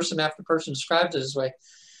research, and person after person describes it this way.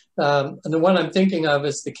 And the one I'm thinking of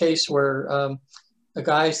is the case where a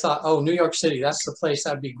guy thought, oh, New York City, that's the place.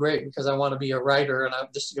 That'd be great because I want to be a writer, and I'm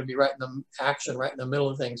just going to be right in the action, right in the middle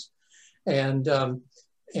of things. And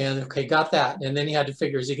okay, got that. And then he had to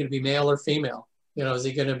figure, is he going to be male or female? Is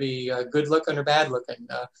he going to be good looking or bad looking?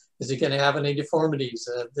 Is he going to have any deformities?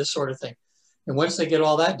 This sort of thing. And once they get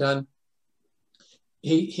all that done,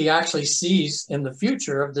 he actually sees in the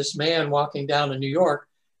future of this man walking down to New York,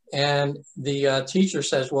 and the teacher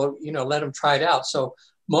says, well, let him try it out. So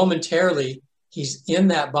momentarily, he's in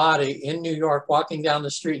that body in New York, walking down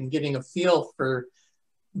the street and getting a feel for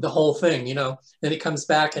the whole thing, Then he comes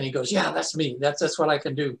back and he goes, yeah, that's me. That's what I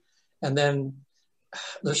can do. And then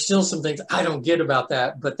there's still some things I don't get about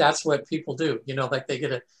that, but that's what people do, like they get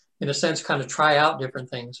to, in a sense, kind of try out different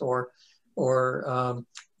things or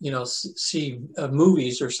see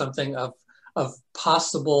movies or something of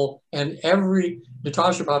possible, and every,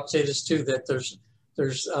 Natasha Bob say this too, that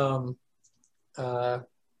there's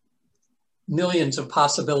millions of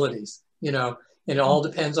possibilities, and it all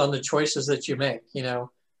depends on the choices that you make,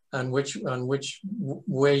 on which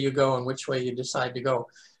way you go and which way you decide to go.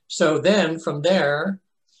 So then from there,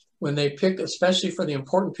 when they pick, especially for the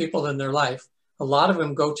important people in their life, a lot of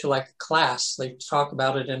them go to like a class. They talk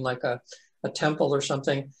about it in like a temple or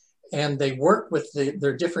something. and they work with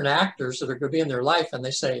their different actors that are going to be in their life, and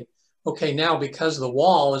they say, okay, now because the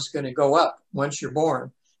wall is going to go up once you're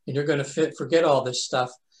born, and you're going to forget all this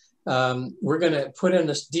stuff, we're going to put in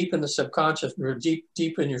this deep in the subconscious, or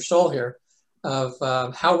deep in your soul here, of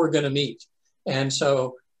how we're going to meet. And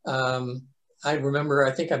so I remember,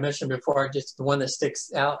 I think I mentioned before, just the one that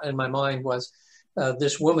sticks out in my mind was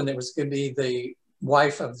this woman that was going to be the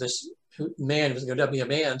wife of this man, who was going to be a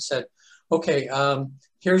man, said, okay,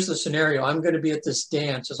 here's the scenario. I'm going to be at this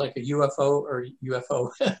dance. It's like a USO,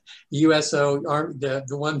 the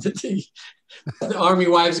one that the Army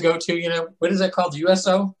wives go to, you know, what is that called?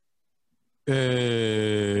 USO?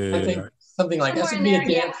 I think something like that. Be a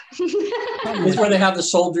dance. It's where they have the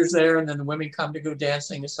soldiers there, and then the women come to go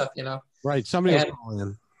dancing and stuff, you know. Right. Somebody was calling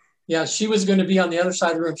in. Yeah, she was going to be on the other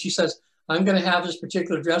side of the room. She says, I'm going to have this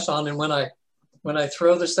particular dress on, and when I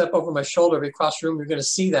throw this stuff over my shoulder across the room, you're going to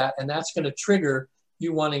see that, and that's going to trigger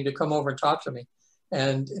you wanting to come over and talk to me.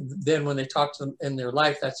 And then when they talk to them in their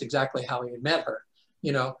life, that's exactly how he met her,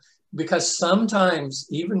 you know, because sometimes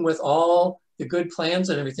even with all the good plans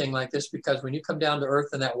and everything like this, because when you come down to earth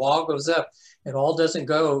and that wall goes up, it all doesn't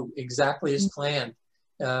go exactly as planned.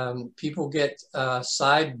 People get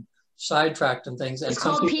sidetracked and things. And it's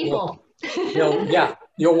called people.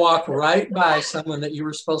 You'll walk right by someone that you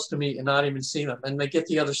were supposed to meet and not even see them. And they get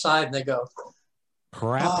the other side and they go,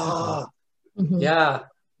 crap. Oh, yeah,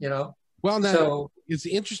 you know. Well, now, so it's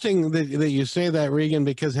interesting that you say that, Regan,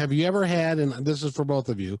 because have you ever had, and this is for both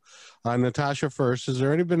of you, Natasha first, has there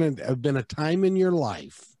already been a time in your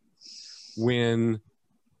life when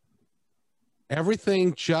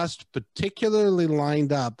everything just particularly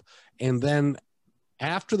lined up, and then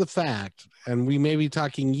after the fact, and we may be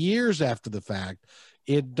talking years after the fact,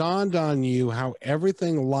 it dawned on you how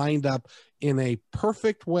everything lined up in a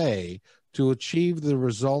perfect way to achieve the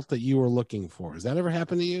result that you were looking for? Has that ever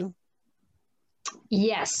happened to you?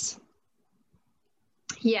 Yes.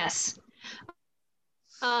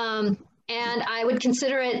 And I would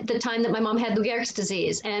consider it the time that my mom had Lou Gehrig's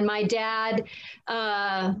disease, and my dad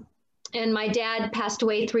passed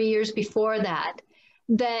away 3 years before that.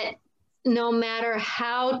 That no matter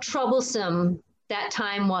how troublesome that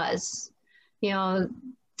time was, you know,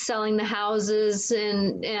 selling the houses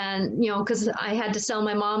and you know, because I had to sell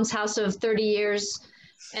my mom's house of 30 years,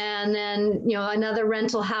 and then, you know, another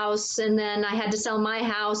rental house, and then I had to sell my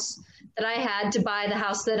house that I had to buy the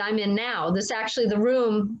house that I'm in now. This actually the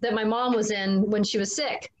room that my mom was in when she was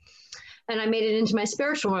sick, and I made it into my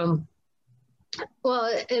spiritual room. Well,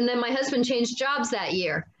 and then my husband changed jobs that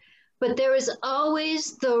year, but there was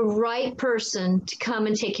always the right person to come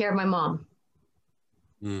and take care of my mom.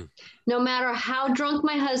 No matter how drunk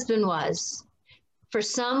my husband was, for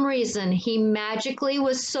some reason, he magically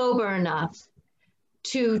was sober enough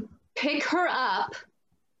to pick her up,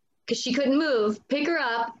 because she couldn't move, pick her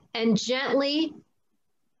up and gently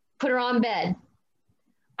put her on bed.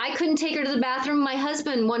 I couldn't take her to the bathroom. My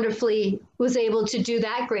husband wonderfully was able to do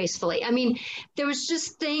that gracefully. I mean, there was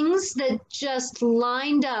just things that just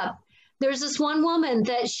lined up. There's this one woman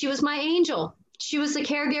that she was my angel. She was the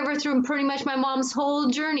caregiver through pretty much my mom's whole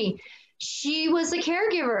journey. She was the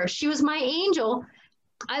caregiver. She was my angel.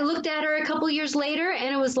 I looked at her a couple years later,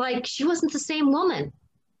 and it was like she wasn't the same woman,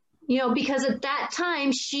 you know, because at that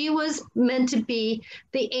time she was meant to be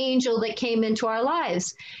the angel that came into our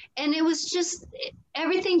lives. And it was just,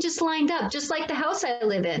 everything just lined up, just like the house I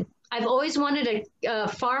live in. I've always wanted a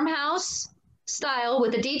farmhouse style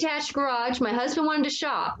with a detached garage. My husband wanted to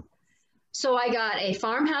shop. So I got a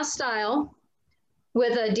farmhouse style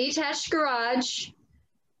with a detached garage.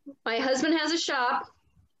 My husband has a shop.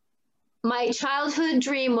 My childhood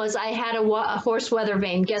dream was I had a horse weather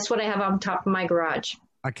vane. Guess what I have on top of my garage?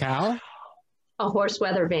 A cow? A horse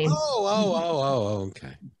weather vane. Oh,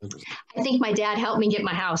 okay. I think my dad helped me get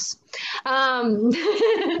my house.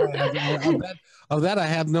 Of that, I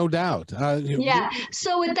have no doubt. Yeah.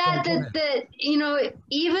 So with that, you know,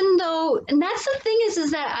 even though, and that's the thing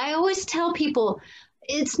is that I always tell people,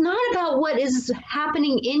 it's not about what is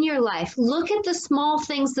happening in your life. Look at the small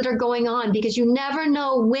things that are going on, because you never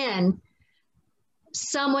know when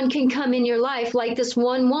someone can come in your life, like this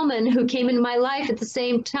one woman who came into my life at the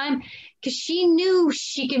same time, because she knew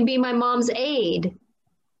she can be my mom's aide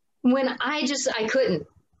when I couldn't.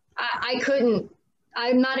 I couldn't.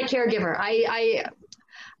 I'm not a caregiver. I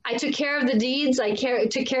took care of the deeds.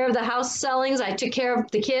 Took care of the house sellings. I took care of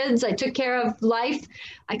the kids. I took care of life.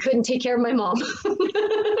 I couldn't take care of my mom.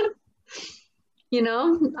 You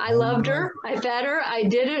know, I loved her. I fed her. I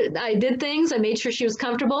did it. I did things. I made sure she was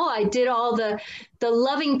comfortable. I did all the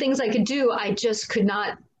loving things I could do. I just could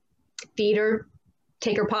not feed her,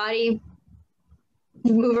 take her potty,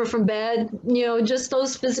 move her from bed, just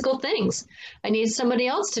those physical things. I need somebody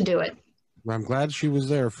else to do it. Well, I'm glad she was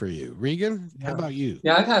there for you. Regan, how about you?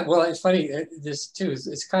 Yeah, I've had, well, it's funny, this too,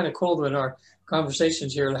 it's kind of cool in our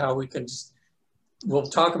conversations here, how we can just, we'll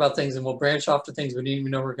talk about things and we'll branch off to things we didn't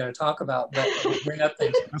even know we're going to talk about, but we'll bring up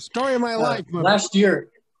things. A story of my life. Last year,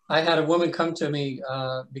 I had a woman come to me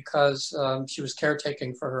because she was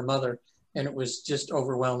caretaking for her mother, and it was just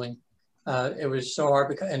overwhelming. It was so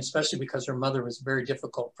hard, and especially because her mother was a very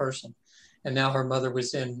difficult person. And now her mother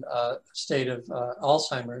was in a state of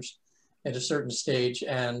Alzheimer's at a certain stage.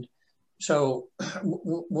 And so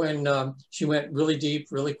when she went really deep,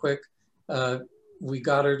 really quick, we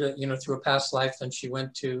got her to, through a past life, and she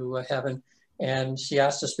went to heaven, and she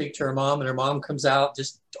asked to speak to her mom, and her mom comes out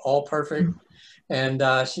just all perfect. And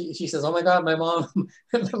she says, "Oh my God, my mom,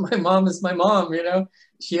 my mom is my mom,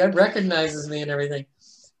 she recognizes me and everything."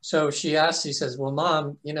 So she says, "Well,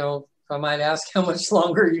 Mom, if I might ask, how much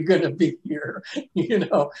longer are you going to be here?"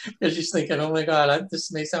 Because she's thinking, "Oh my God,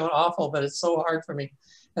 this may sound awful, but it's so hard for me."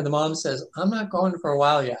 And the mom says, "I'm not going for a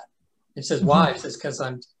while yet." He says, "Why?" She says, "Because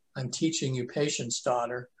I'm teaching you patience,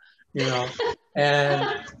 daughter." And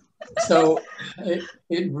so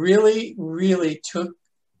it really, really took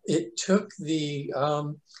the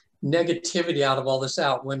negativity out of all this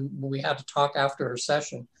out when we had to talk after her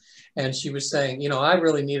session. And she was saying, "I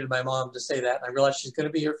really needed my mom to say that. And I realized she's going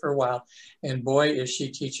to be here for a while. And boy, is she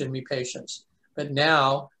teaching me patience." But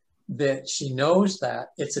now that she knows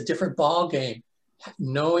that, it's a different ball game.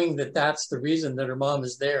 Knowing that that's the reason that her mom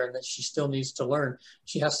is there and that she still needs to learn.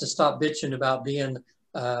 She has to stop bitching about being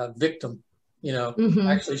a victim.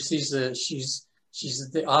 Actually, she's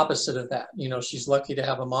the opposite of that. She's lucky to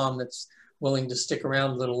have a mom that's willing to stick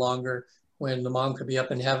around a little longer when the mom could be up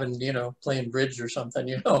in heaven, playing bridge or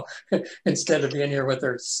something, instead of being here with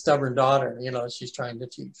her stubborn daughter, she's trying to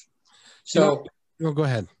teach. So, go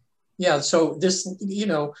ahead. Yeah. So this,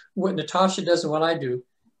 what Natasha does and what I do,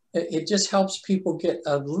 it just helps people get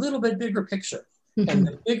a little bit bigger picture. And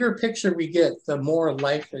the bigger picture we get, the more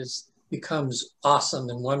life becomes awesome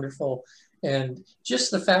and wonderful. And just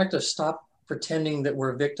the fact of stop pretending that we're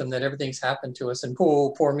a victim, that everything's happened to us and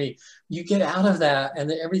poor me. You get out of that and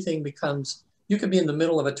then everything becomes, you could be in the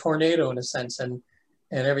middle of a tornado in a sense and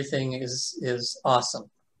everything is awesome.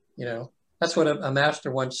 That's what a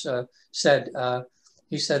master once said.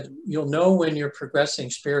 He said, "You'll know when you're progressing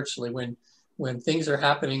spiritually, when things are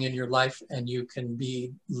happening in your life and you can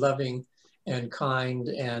be loving and kind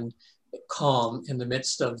and calm in the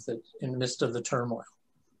midst of the turmoil."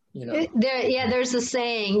 There's a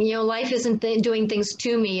saying, life isn't doing things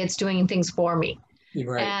to me, it's doing things for me.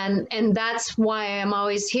 Right. And that's why I'm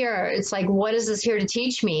always here. It's like, what is this here to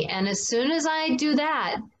teach me? And as soon as I do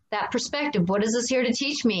that perspective, what is this here to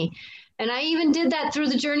teach me? And I even did that through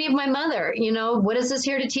the journey of my mother. What is this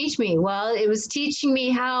here to teach me? Well, it was teaching me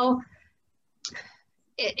how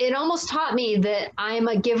it almost taught me that I'm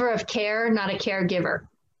a giver of care, not a caregiver.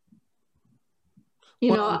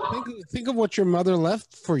 Think of what your mother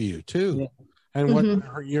left for you too. Yeah. And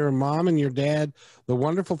what your mom and your dad, the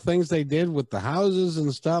wonderful things they did with the houses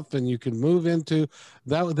and stuff, and you can move into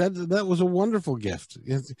that was a wonderful gift.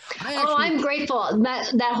 I'm grateful.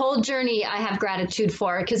 That whole journey I have gratitude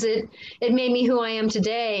for, because it made me who I am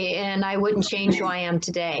today, and I wouldn't change who I am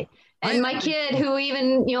today. And my kid, who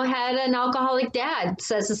even had an alcoholic dad,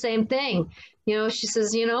 says the same thing. She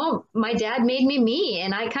says, my dad made me,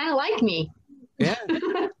 and I kind of like me. Yeah,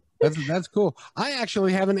 that's cool. I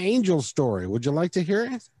actually have an angel story. Would you like to hear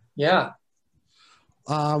it? Yeah.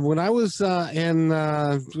 When I was in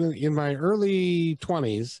my early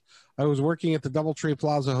 20s, I was working at the Doubletree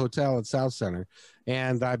Plaza Hotel at South Center,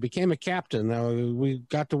 and I became a captain. We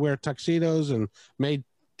got to wear tuxedos and made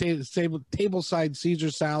tableside Caesar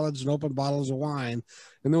salads and open bottles of wine.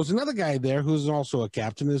 And there was another guy there who's also a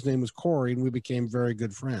captain. His name was Corey, and we became very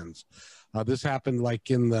good friends. This happened like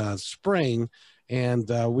in the spring, and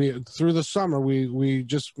through the summer we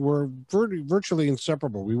just were virtually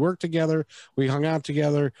inseparable. We worked together, we hung out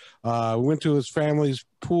together, went to his family's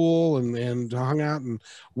pool and hung out. And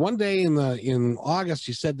one day in August,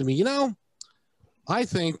 he said to me, "I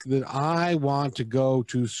think that I want to go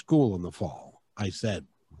to school in the fall." I said,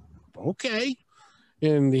 "Okay."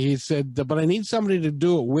 And he said, "But I need somebody to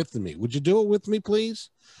do it with me. Would you do it with me, please?"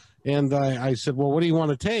 And I said, "Well, what do you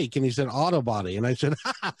want to take?" And he said, "Auto body." And I said,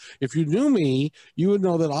 "If you knew me, you would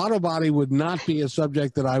know that auto body would not be a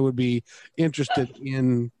subject that I would be interested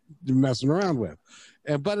in messing around with."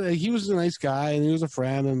 But he was a nice guy and he was a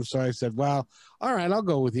friend. And so I said, "Well, all right, I'll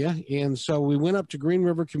go with you." And so we went up to Green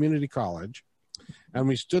River Community College. and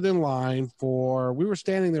we stood in line we were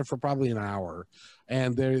standing there for probably an hour,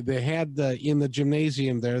 and they had in the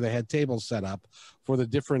gymnasium there, they had tables set up for the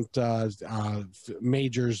different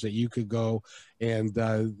majors that you could go, and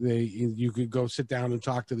you could go sit down and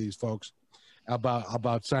talk to these folks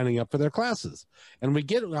about signing up for their classes. And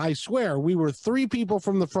I swear, we were 3 people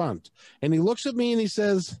from the front, and he looks at me and he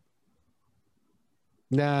says,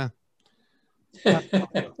 "Nah, I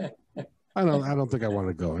don't think I want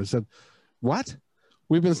to go." I said, "What?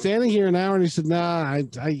 We've been standing here an hour." And he said, "Nah,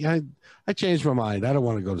 I changed my mind. I don't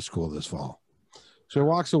want to go to school this fall." So he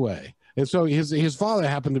walks away. And so his father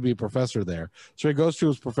happened to be a professor there. So he goes to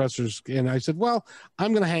his professors, and I said, "Well,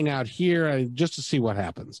 I'm going to hang out here just to see what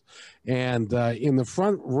happens." And in the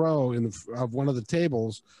front row of one of the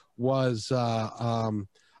tables was a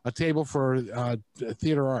table for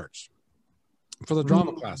theater arts, for the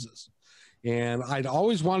drama classes. And I'd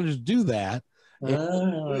always wanted to do that. And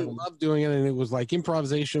I really loved doing it. And it was like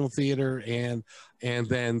improvisational theater and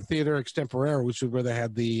then theater extemporare, which is where they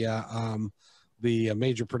had the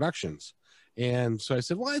major productions. And so I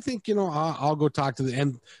said, "Well, I think, I'll go talk to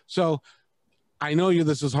and so I know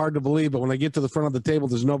this is hard to believe, but when I get to the front of the table,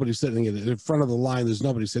 there's nobody sitting in front of the line. There's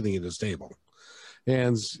nobody sitting at his table.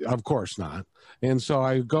 And of course not. And so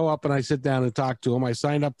I go up and I sit down and talk to him. I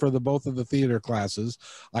signed up for both of the theater classes.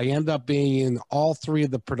 I end up being in all 3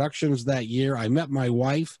 of the productions that year. I met my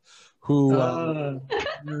wife, who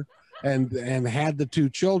and had the 2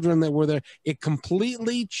 children that were there. It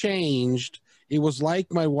completely changed. It was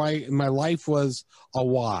like my life was a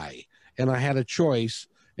Y, and I had a choice,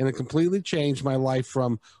 and it completely changed my life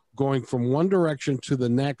from going from one direction to the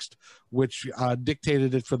next, which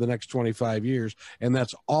dictated it for the next 25 years. And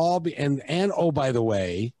that's all. And oh, by the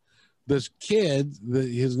way, this kid,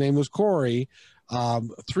 his name was Corey.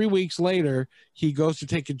 3 weeks later, he goes to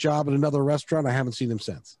take a job at another restaurant. I haven't seen him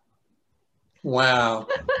since. Wow.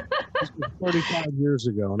 This was 45 years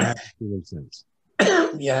ago, and I haven't seen him since.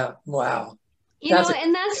 Yeah. Wow.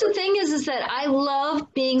 And that's the thing is that I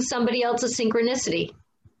love being somebody else's synchronicity.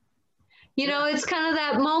 It's kind of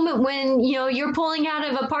that moment when, you're pulling out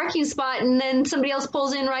of a parking spot and then somebody else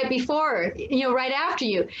pulls in right before, right after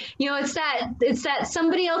you. It's that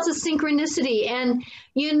somebody else's synchronicity. And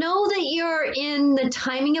you know that you're in the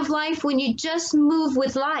timing of life when you just move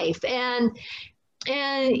with life. And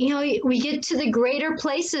we get to the greater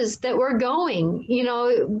places that we're going,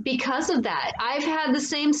 because of that. I've had the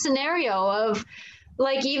same scenario of,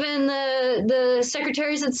 like, even the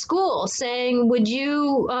secretaries at school saying, "Would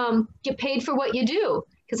you get paid for what you do?"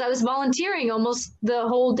 Because I was volunteering almost the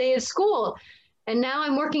whole day of school. And now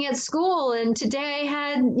I'm working at school. And today I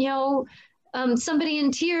had, somebody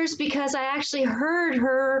in tears because I actually heard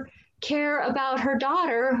her care about her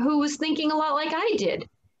daughter, who was thinking a lot like I did.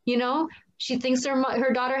 She thinks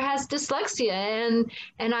her daughter has dyslexia.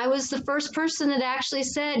 And I was the first person that actually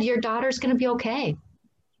said, "Your daughter's going to be okay."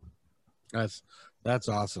 That's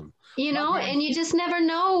awesome. And you just never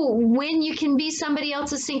know when you can be somebody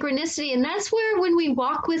else's synchronicity. And that's where, when we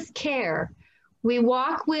walk with care, we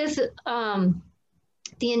walk with the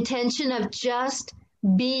intention of just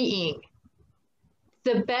being,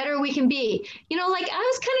 the better we can be. Like,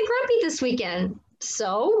 I was kind of grumpy this weekend.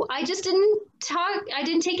 So I just didn't talk. I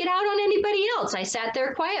didn't take it out on anybody else. I sat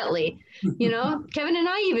there quietly. Kevin and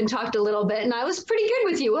I even talked a little bit, and I was pretty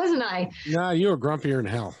good with you, wasn't I? Yeah, you were grumpier than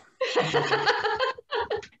hell.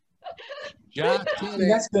 Yeah,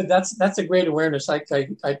 that's good. That's a great awareness. I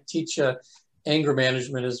teach anger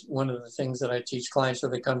management is one of the things that I teach clients, so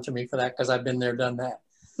they come to me for that because I've been there, done that,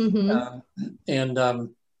 and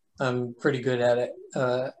I'm pretty good at it.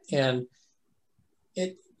 And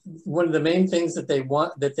one of the main things that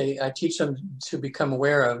I teach them to become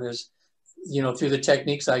aware of is, through the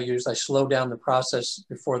techniques I use, I slow down the process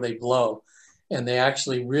before they blow, and they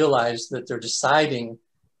actually realize that they're deciding.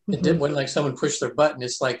 It didn't when like someone pushed their button.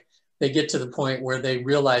 It's like they get to the point where they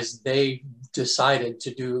realize they decided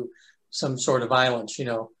to do some sort of violence,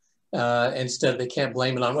 instead they can't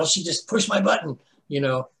blame it on, "Well, she just pushed my button,"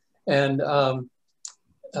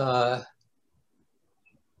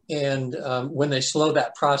 and when they slow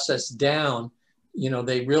that process down,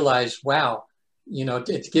 they realize, wow,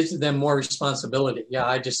 it gives them more responsibility. Yeah,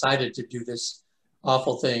 I decided to do this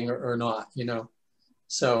awful thing or not,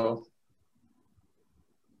 so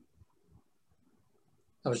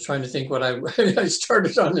I was trying to think what I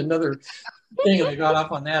started on another thing and I got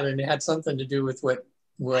off on that, and it had something to do with what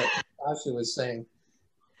Ashley was saying.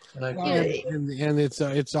 And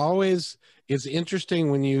it's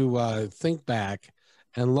interesting when you think back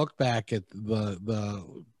and look back at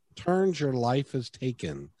the turns your life has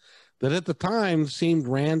taken that at the time seemed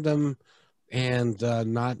random and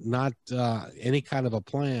not any kind of a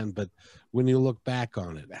plan, but when you look back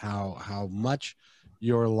on it, how much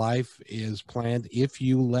your life is planned if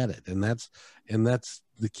you let it, and that's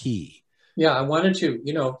the key. Yeah, I wanted to,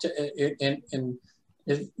 you know,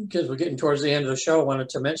 because we're getting towards the end of the show, I wanted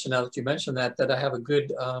to mention, now that you mentioned that I have a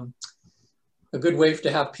good way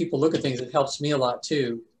to have people look at things. It helps me a lot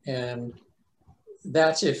too. And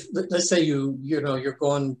that's if, let's say you're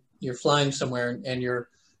flying somewhere and you're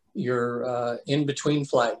in between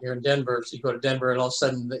flight, you're in Denver, so you go to Denver and all of a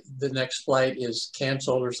sudden the next flight is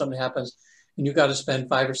canceled or something happens and you got to spend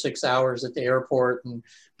 5 or 6 hours at the airport and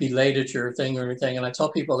be late at your thing or anything. And I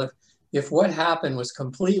tell people, if what happened was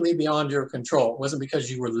completely beyond your control, it wasn't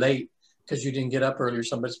because you were late because you didn't get up early or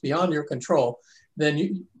something, but it's beyond your control,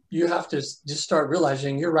 then you have to just start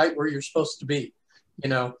realizing you're right where you're supposed to be, you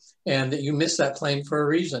know, and that you missed that plane for a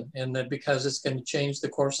reason, and that because it's going to change the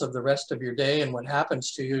course of the rest of your day and what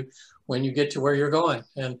happens to you when you get to where you're going.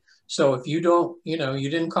 And so if you don't, you know, you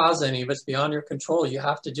didn't cause any of it's beyond your control, you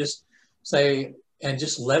have to just say, and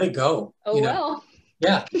just let it go. Oh, you know? well.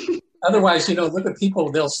 Yeah. Otherwise, you know, look at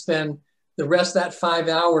people, they'll spend the rest of that 5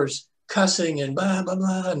 hours cussing and blah, blah,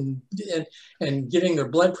 blah, and getting their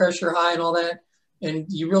blood pressure high and all that. And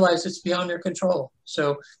you realize it's beyond their control.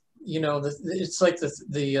 So, you know, it's like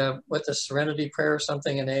the serenity prayer or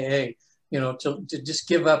something in AA, you know, to just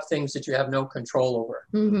give up things that you have no control over.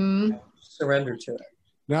 Mm-hmm. Surrender to it.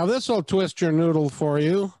 Now this will twist your noodle for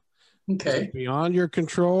you. Okay. Is it beyond your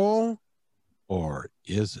control, or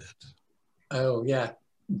is it? Oh yeah,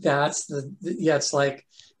 that's yeah. It's like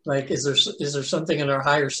is there something in our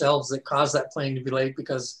higher selves that caused that plane to be late,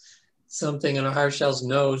 because something in our higher selves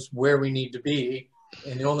knows where we need to be,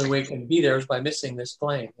 and the only way it can be there is by missing this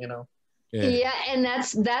plane, you know. Yeah, and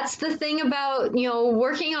that's the thing about, you know,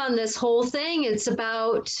 working on this whole thing. It's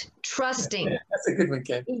about trusting. That's a good one,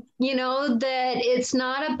 Ken. You know, that it's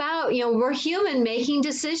not about, you know, we're human making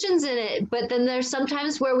decisions in it, but then there's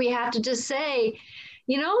sometimes where we have to just say,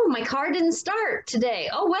 you know, my car didn't start today.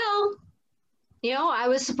 Oh, well, you know, I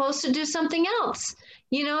was supposed to do something else.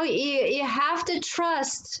 You know, you have to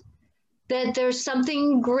trust that there's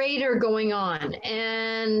something greater going on.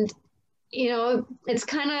 And you know, it's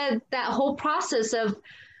kind of that whole process of,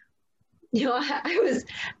 you know,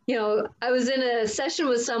 I was in a session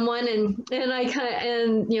with someone and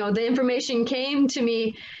you know, the information came to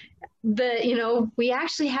me that, you know, we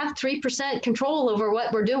actually have 3% control over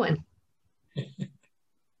what we're doing.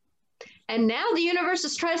 And now the universe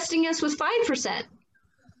is trusting us with 5%.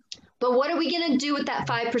 But what are we going to do with that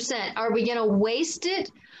 5%? Are we going to waste it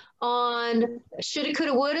on shoulda,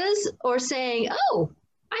 coulda, wouldas, or saying, oh,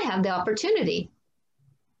 I have the opportunity.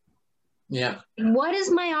 Yeah. What is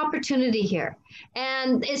my opportunity here?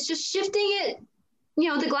 And it's just shifting it. You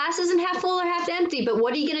know, the glass isn't half full or half empty, but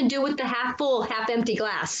what are you going to do with the half full, half empty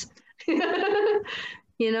glass?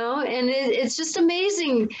 You know, and it's just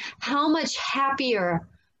amazing how much happier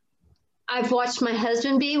I've watched my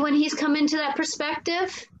husband be when he's come into that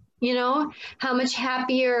perspective. You know, how much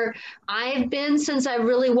happier I've been since I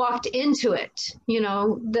really walked into it, you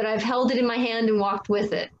know, that I've held it in my hand and walked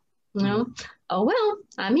with it, you know. Oh, well,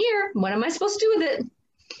 I'm here. What am I supposed to do with it?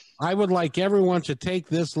 I would like everyone to take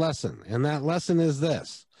this lesson, and that lesson is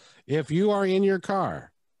this. If you are in your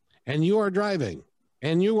car and you are driving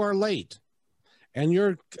and you are late and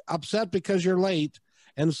you're upset because you're late,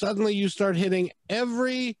 and suddenly you start hitting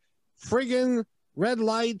every friggin' red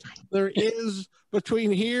light there is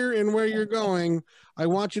between here and where you're going, I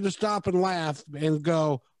want you to stop and laugh and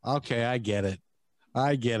go, okay, I get it.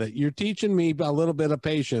 I get it. You're teaching me a little bit of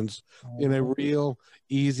patience in a real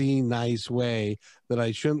easy, nice way, that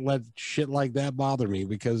I shouldn't let shit like that bother me,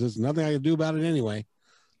 because there's nothing I can do about it anyway.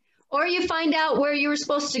 Or you find out where you were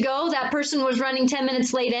supposed to go, that person was running 10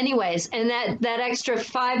 minutes late anyways. And that extra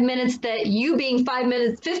 5 minutes that you being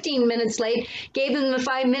 15 minutes late gave them the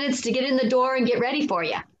 5 minutes to get in the door and get ready for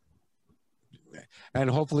you. And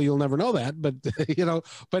hopefully you'll never know that, but you know,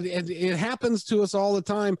 but it happens to us all the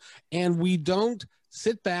time, and we don't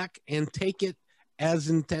sit back and take it as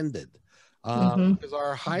intended, because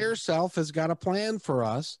our higher self has got a plan for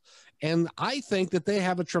us, and I think that they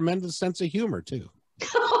have a tremendous sense of humor too.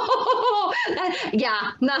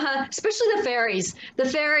 Yeah, especially the fairies. The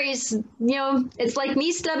fairies, you know, it's like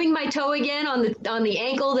me stubbing my toe again on the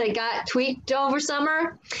ankle that got tweaked over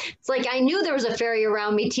summer. It's like I knew there was a fairy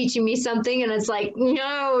around me teaching me something, and it's like,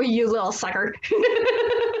 no, you little sucker.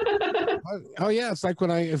 Oh yeah, it's like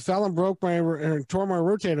when I fell and tore my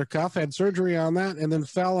rotator cuff, had surgery on that, and then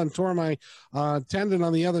fell and tore my tendon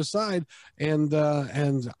on the other side, and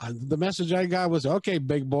the message I got was, okay,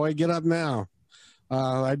 big boy, get up now.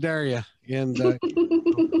 I dare you. And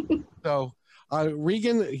so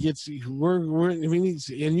Regan,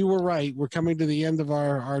 and you were right. We're coming to the end of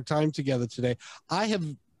our time together today. I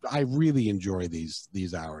really enjoy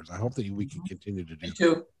these hours. I hope that we can continue to do. Me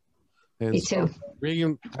too. And Me so, too.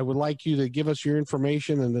 Regan, I would like you to give us your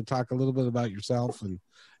information and to talk a little bit about yourself and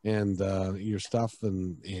your stuff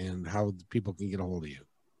and how people can get a hold of you.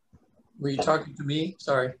 Were you talking to me?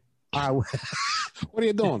 Sorry. What are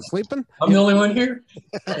you doing? Sleeping? I'm the only one here.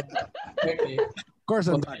 Of course,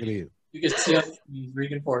 I'm talking to you. You can see I'm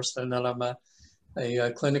Regan Forston, and I'm a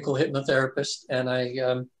clinical hypnotherapist, and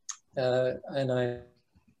I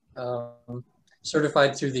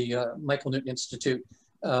certified through the Michael Newton Institute.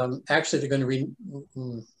 Actually, they're going to read.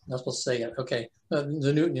 I'm not supposed to say it. Okay,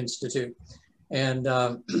 the Newton Institute, and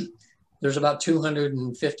there's about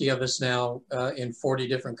 250 of us now in 40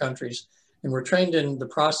 different countries, and we're trained in the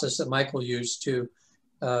process that Michael used to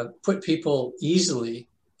put people easily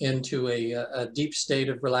into a deep state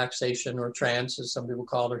of relaxation or trance, as some people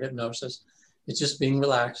call it, or hypnosis. It's just being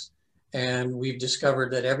relaxed. And we've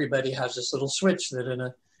discovered that everybody has this little switch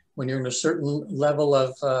that when you're in a certain level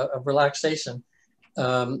of relaxation,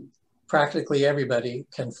 practically everybody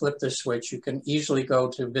can flip this switch. You can easily go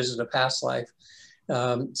to visit a past life,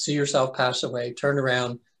 see yourself pass away, turn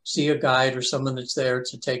around, see a guide or someone that's there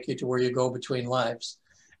to take you to where you go between lives.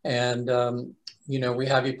 And, we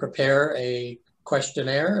have you prepare a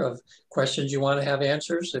questionnaire of questions you want to have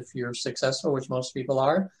answers if you're successful, which most people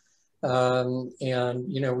are. And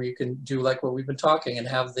where you can do like what we've been talking and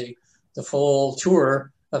have the full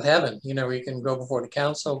tour of heaven, where you can go before the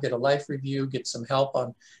council, get a life review, get some help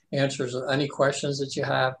on answers of any questions that you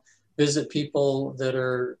have, visit people that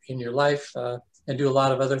are in your life, and do a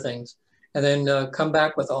lot of other things. And then come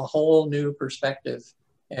back with a whole new perspective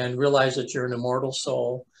and realize that you're an immortal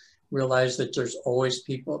soul, realize that there's always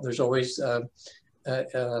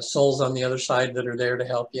souls on the other side that are there to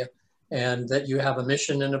help you, and that you have a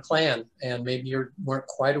mission and a plan, and maybe you weren't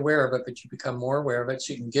quite aware of it, but you become more aware of it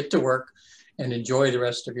so you can get to work and enjoy the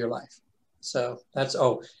rest of your life. So that's,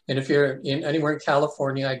 and if you're anywhere in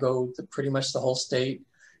California, I go to pretty much the whole state.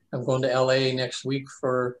 I'm going to LA next week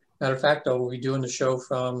matter of fact, I will be doing the show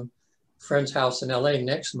from a friend's house in LA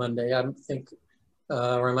next Monday. I think,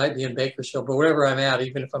 or I might be in Bakersfield, but wherever I'm at,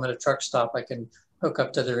 even if I'm at a truck stop, I can hook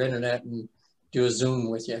up to their internet and do a Zoom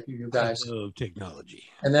with you guys. I love technology.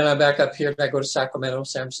 And then I'm back up here. I go to Sacramento,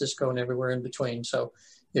 San Francisco, and everywhere in between. So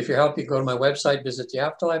if you're helping, go to my website, visit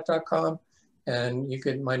theafterlife.com,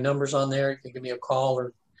 and my number's on there. You can give me a call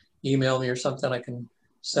or email me or something. I can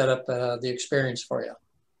set up the experience for you.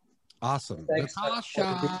 Awesome. Thanks.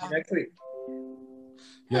 Natasha. Next week.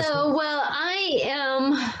 Yes, Hello. Well, I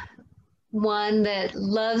am one that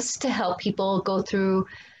loves to help people go through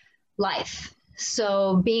life.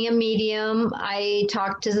 So being a medium, I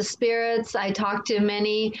talk to the spirits. I talk to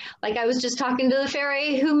many, like I was just talking to the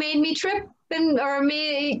fairy who made me trip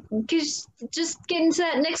just get into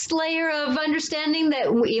that next layer of understanding that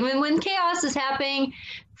even when chaos is happening,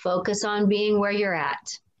 focus on being where you're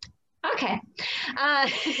at. Okay.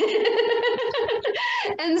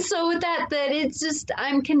 And so with that it's just,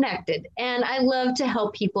 I'm connected, and I love to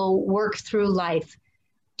help people work through life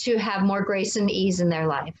to have more grace and ease in their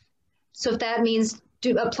life. So if that means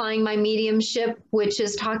applying my mediumship, which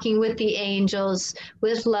is talking with the angels,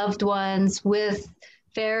 with loved ones, with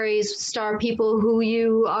fairies, star people who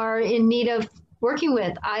you are in need of working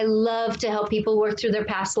with. I love to help people work through their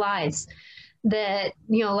past lives. That,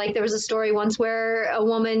 like there was a story once where a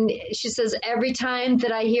woman, she says, every time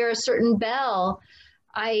that I hear a certain bell,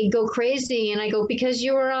 I go crazy, and I go, because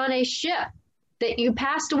you were on a ship that you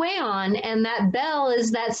passed away on, and that bell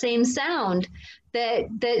is that same sound that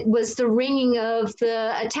was the ringing of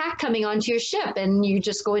the attack coming onto your ship, and you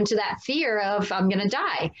just go into that fear of, I'm going to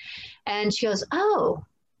die. And she goes, oh,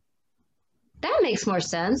 that makes more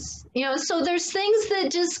sense. So there's things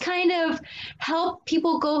that just kind of help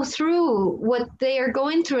people go through what they are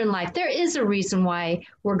going through in life. There is a reason why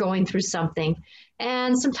we're going through something.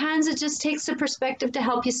 And sometimes it just takes a perspective to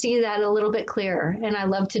help you see that a little bit clearer. And I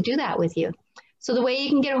love to do that with you. So the way you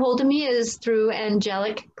can get a hold of me is through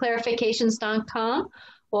angelicclarifications.com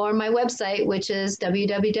or my website, which is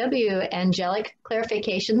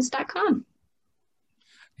www.angelicclarifications.com.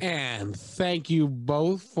 And thank you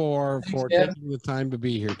both for taking the time to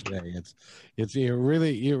be here today. It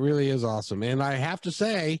really is awesome. And I have to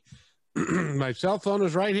say, my cell phone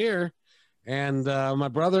is right here, and my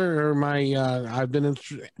brother or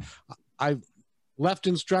I've left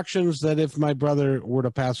instructions that if my brother were to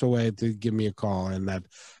pass away, to give me a call, and that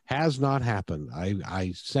has not happened.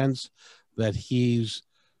 I sense that he's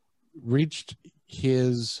reached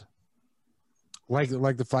his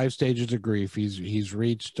like the 5 stages of grief. He's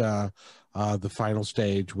reached the final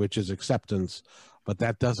stage, which is acceptance, but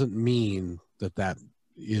that doesn't mean that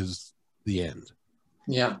is the end.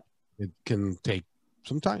 Yeah, it can take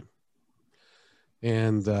some time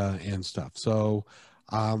and stuff. So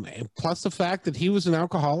and plus the fact that he was an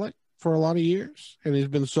alcoholic for a lot of years and he's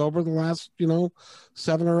been sober the last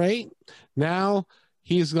 7 or 8. Now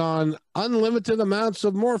he's gone unlimited amounts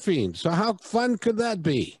of morphine. So how fun could that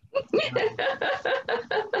be?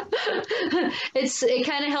 It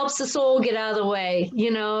kind of helps the soul get out of the way,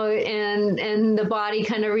 and the body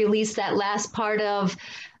kind of release that last part of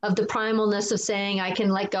the primalness of saying, I can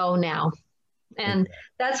let go now. And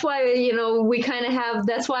that's why, we kind of have,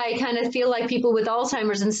 that's why I kind of feel like people with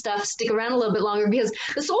Alzheimer's and stuff stick around a little bit longer, because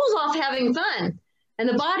the soul's off having fun and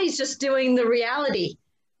the body's just doing the reality.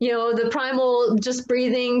 The primal just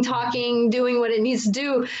breathing, talking, doing what it needs to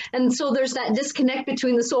do. And so there's that disconnect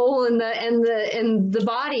between the soul and the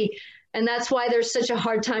body. And that's why there's such a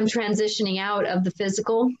hard time transitioning out of the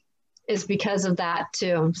physical, is because of that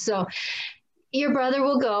too. So your brother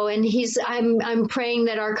will go, and I'm praying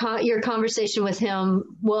that your conversation with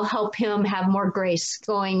him will help him have more grace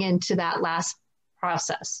going into that last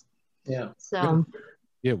process. Yeah. So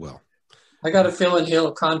it will. I got a feeling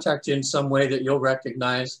he'll contact you in some way that you'll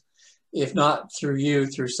recognize, if not through you,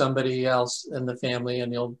 through somebody else in the family,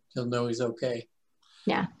 and he'll know he's okay.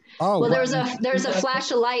 Yeah. Oh, well, there's a flash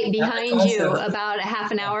of light behind you about a half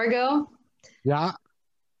an hour ago. Yeah.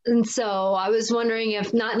 And so I was wondering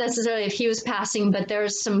if, not necessarily if he was passing, but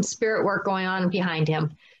there's some spirit work going on behind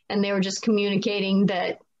him, and they were just communicating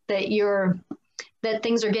that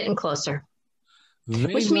things are getting closer.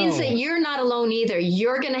 Which means that you're not alone either.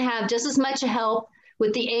 You're going to have just as much help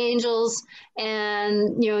with the angels,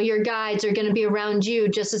 and your guides are going to be around you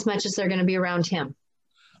just as much as they're going to be around him.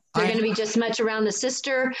 They're going to be just as much around the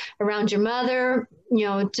sister, around your mother,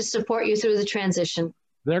 to support you through the transition.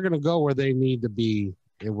 They're going to go where they need to be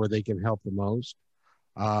and where they can help the most.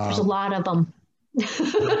 There's a lot of them. That's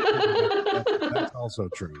also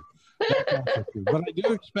true. But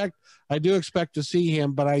I do expect to see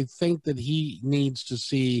him, but I think that he needs to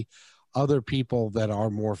see other people that are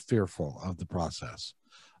more fearful of the process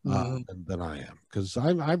than I am, because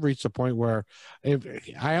I've reached a point where if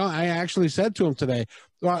I actually said to him today,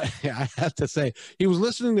 well, I have to say, he was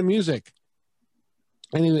listening to music,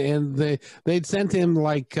 and they'd sent him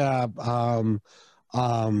like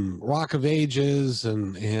Rock of Ages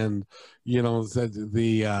and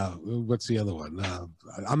the what's the other one,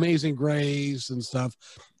 Amazing Grace and stuff.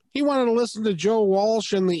 He wanted to listen to Joe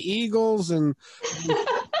Walsh and the Eagles, and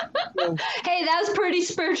hey, that's pretty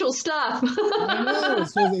spiritual stuff. I know.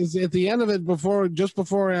 So at the end of it, just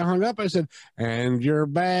before I hung up, I said, and your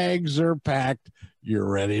bags are packed, you're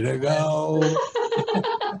ready to go.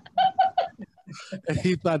 And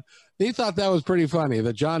he thought that was pretty funny,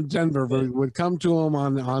 that John Denver would come to him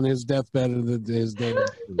on his deathbed and his day.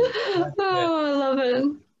 Oh, I love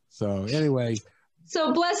it. So anyway.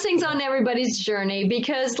 So blessings on everybody's journey,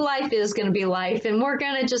 because life is going to be life, and we're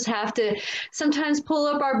going to just have to sometimes pull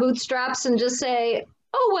up our bootstraps and just say,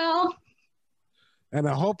 oh, well. And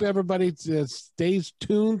I hope everybody stays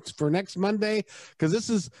tuned for next Monday, because this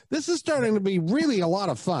is starting to be really a lot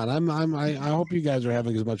of fun. I hope you guys are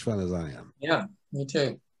having as much fun as I am. Yeah, me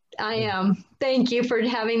too. I am. Thank you for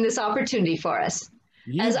having this opportunity for us.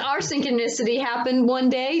 As our synchronicity happened one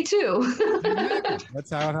day too. That's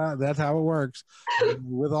how it works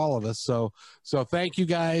with all of us. So thank you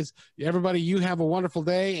guys, everybody. You have a wonderful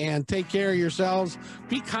day, and take care of yourselves.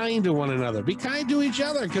 Be kind to one another. Be kind to each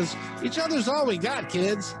other, because each other's all we got,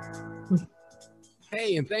 kids.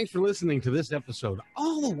 Hey, and thanks for listening to this episode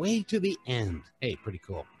all the way to the end. Hey, pretty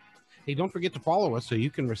cool. Hey, don't forget to follow us so you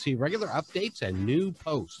can receive regular updates and new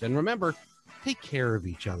posts. And remember, take care of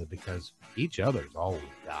each other, because each other's all we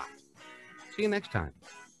got. See you next time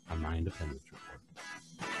on My Independence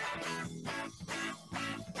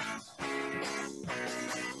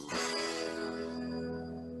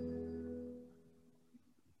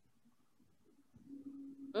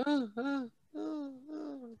Report.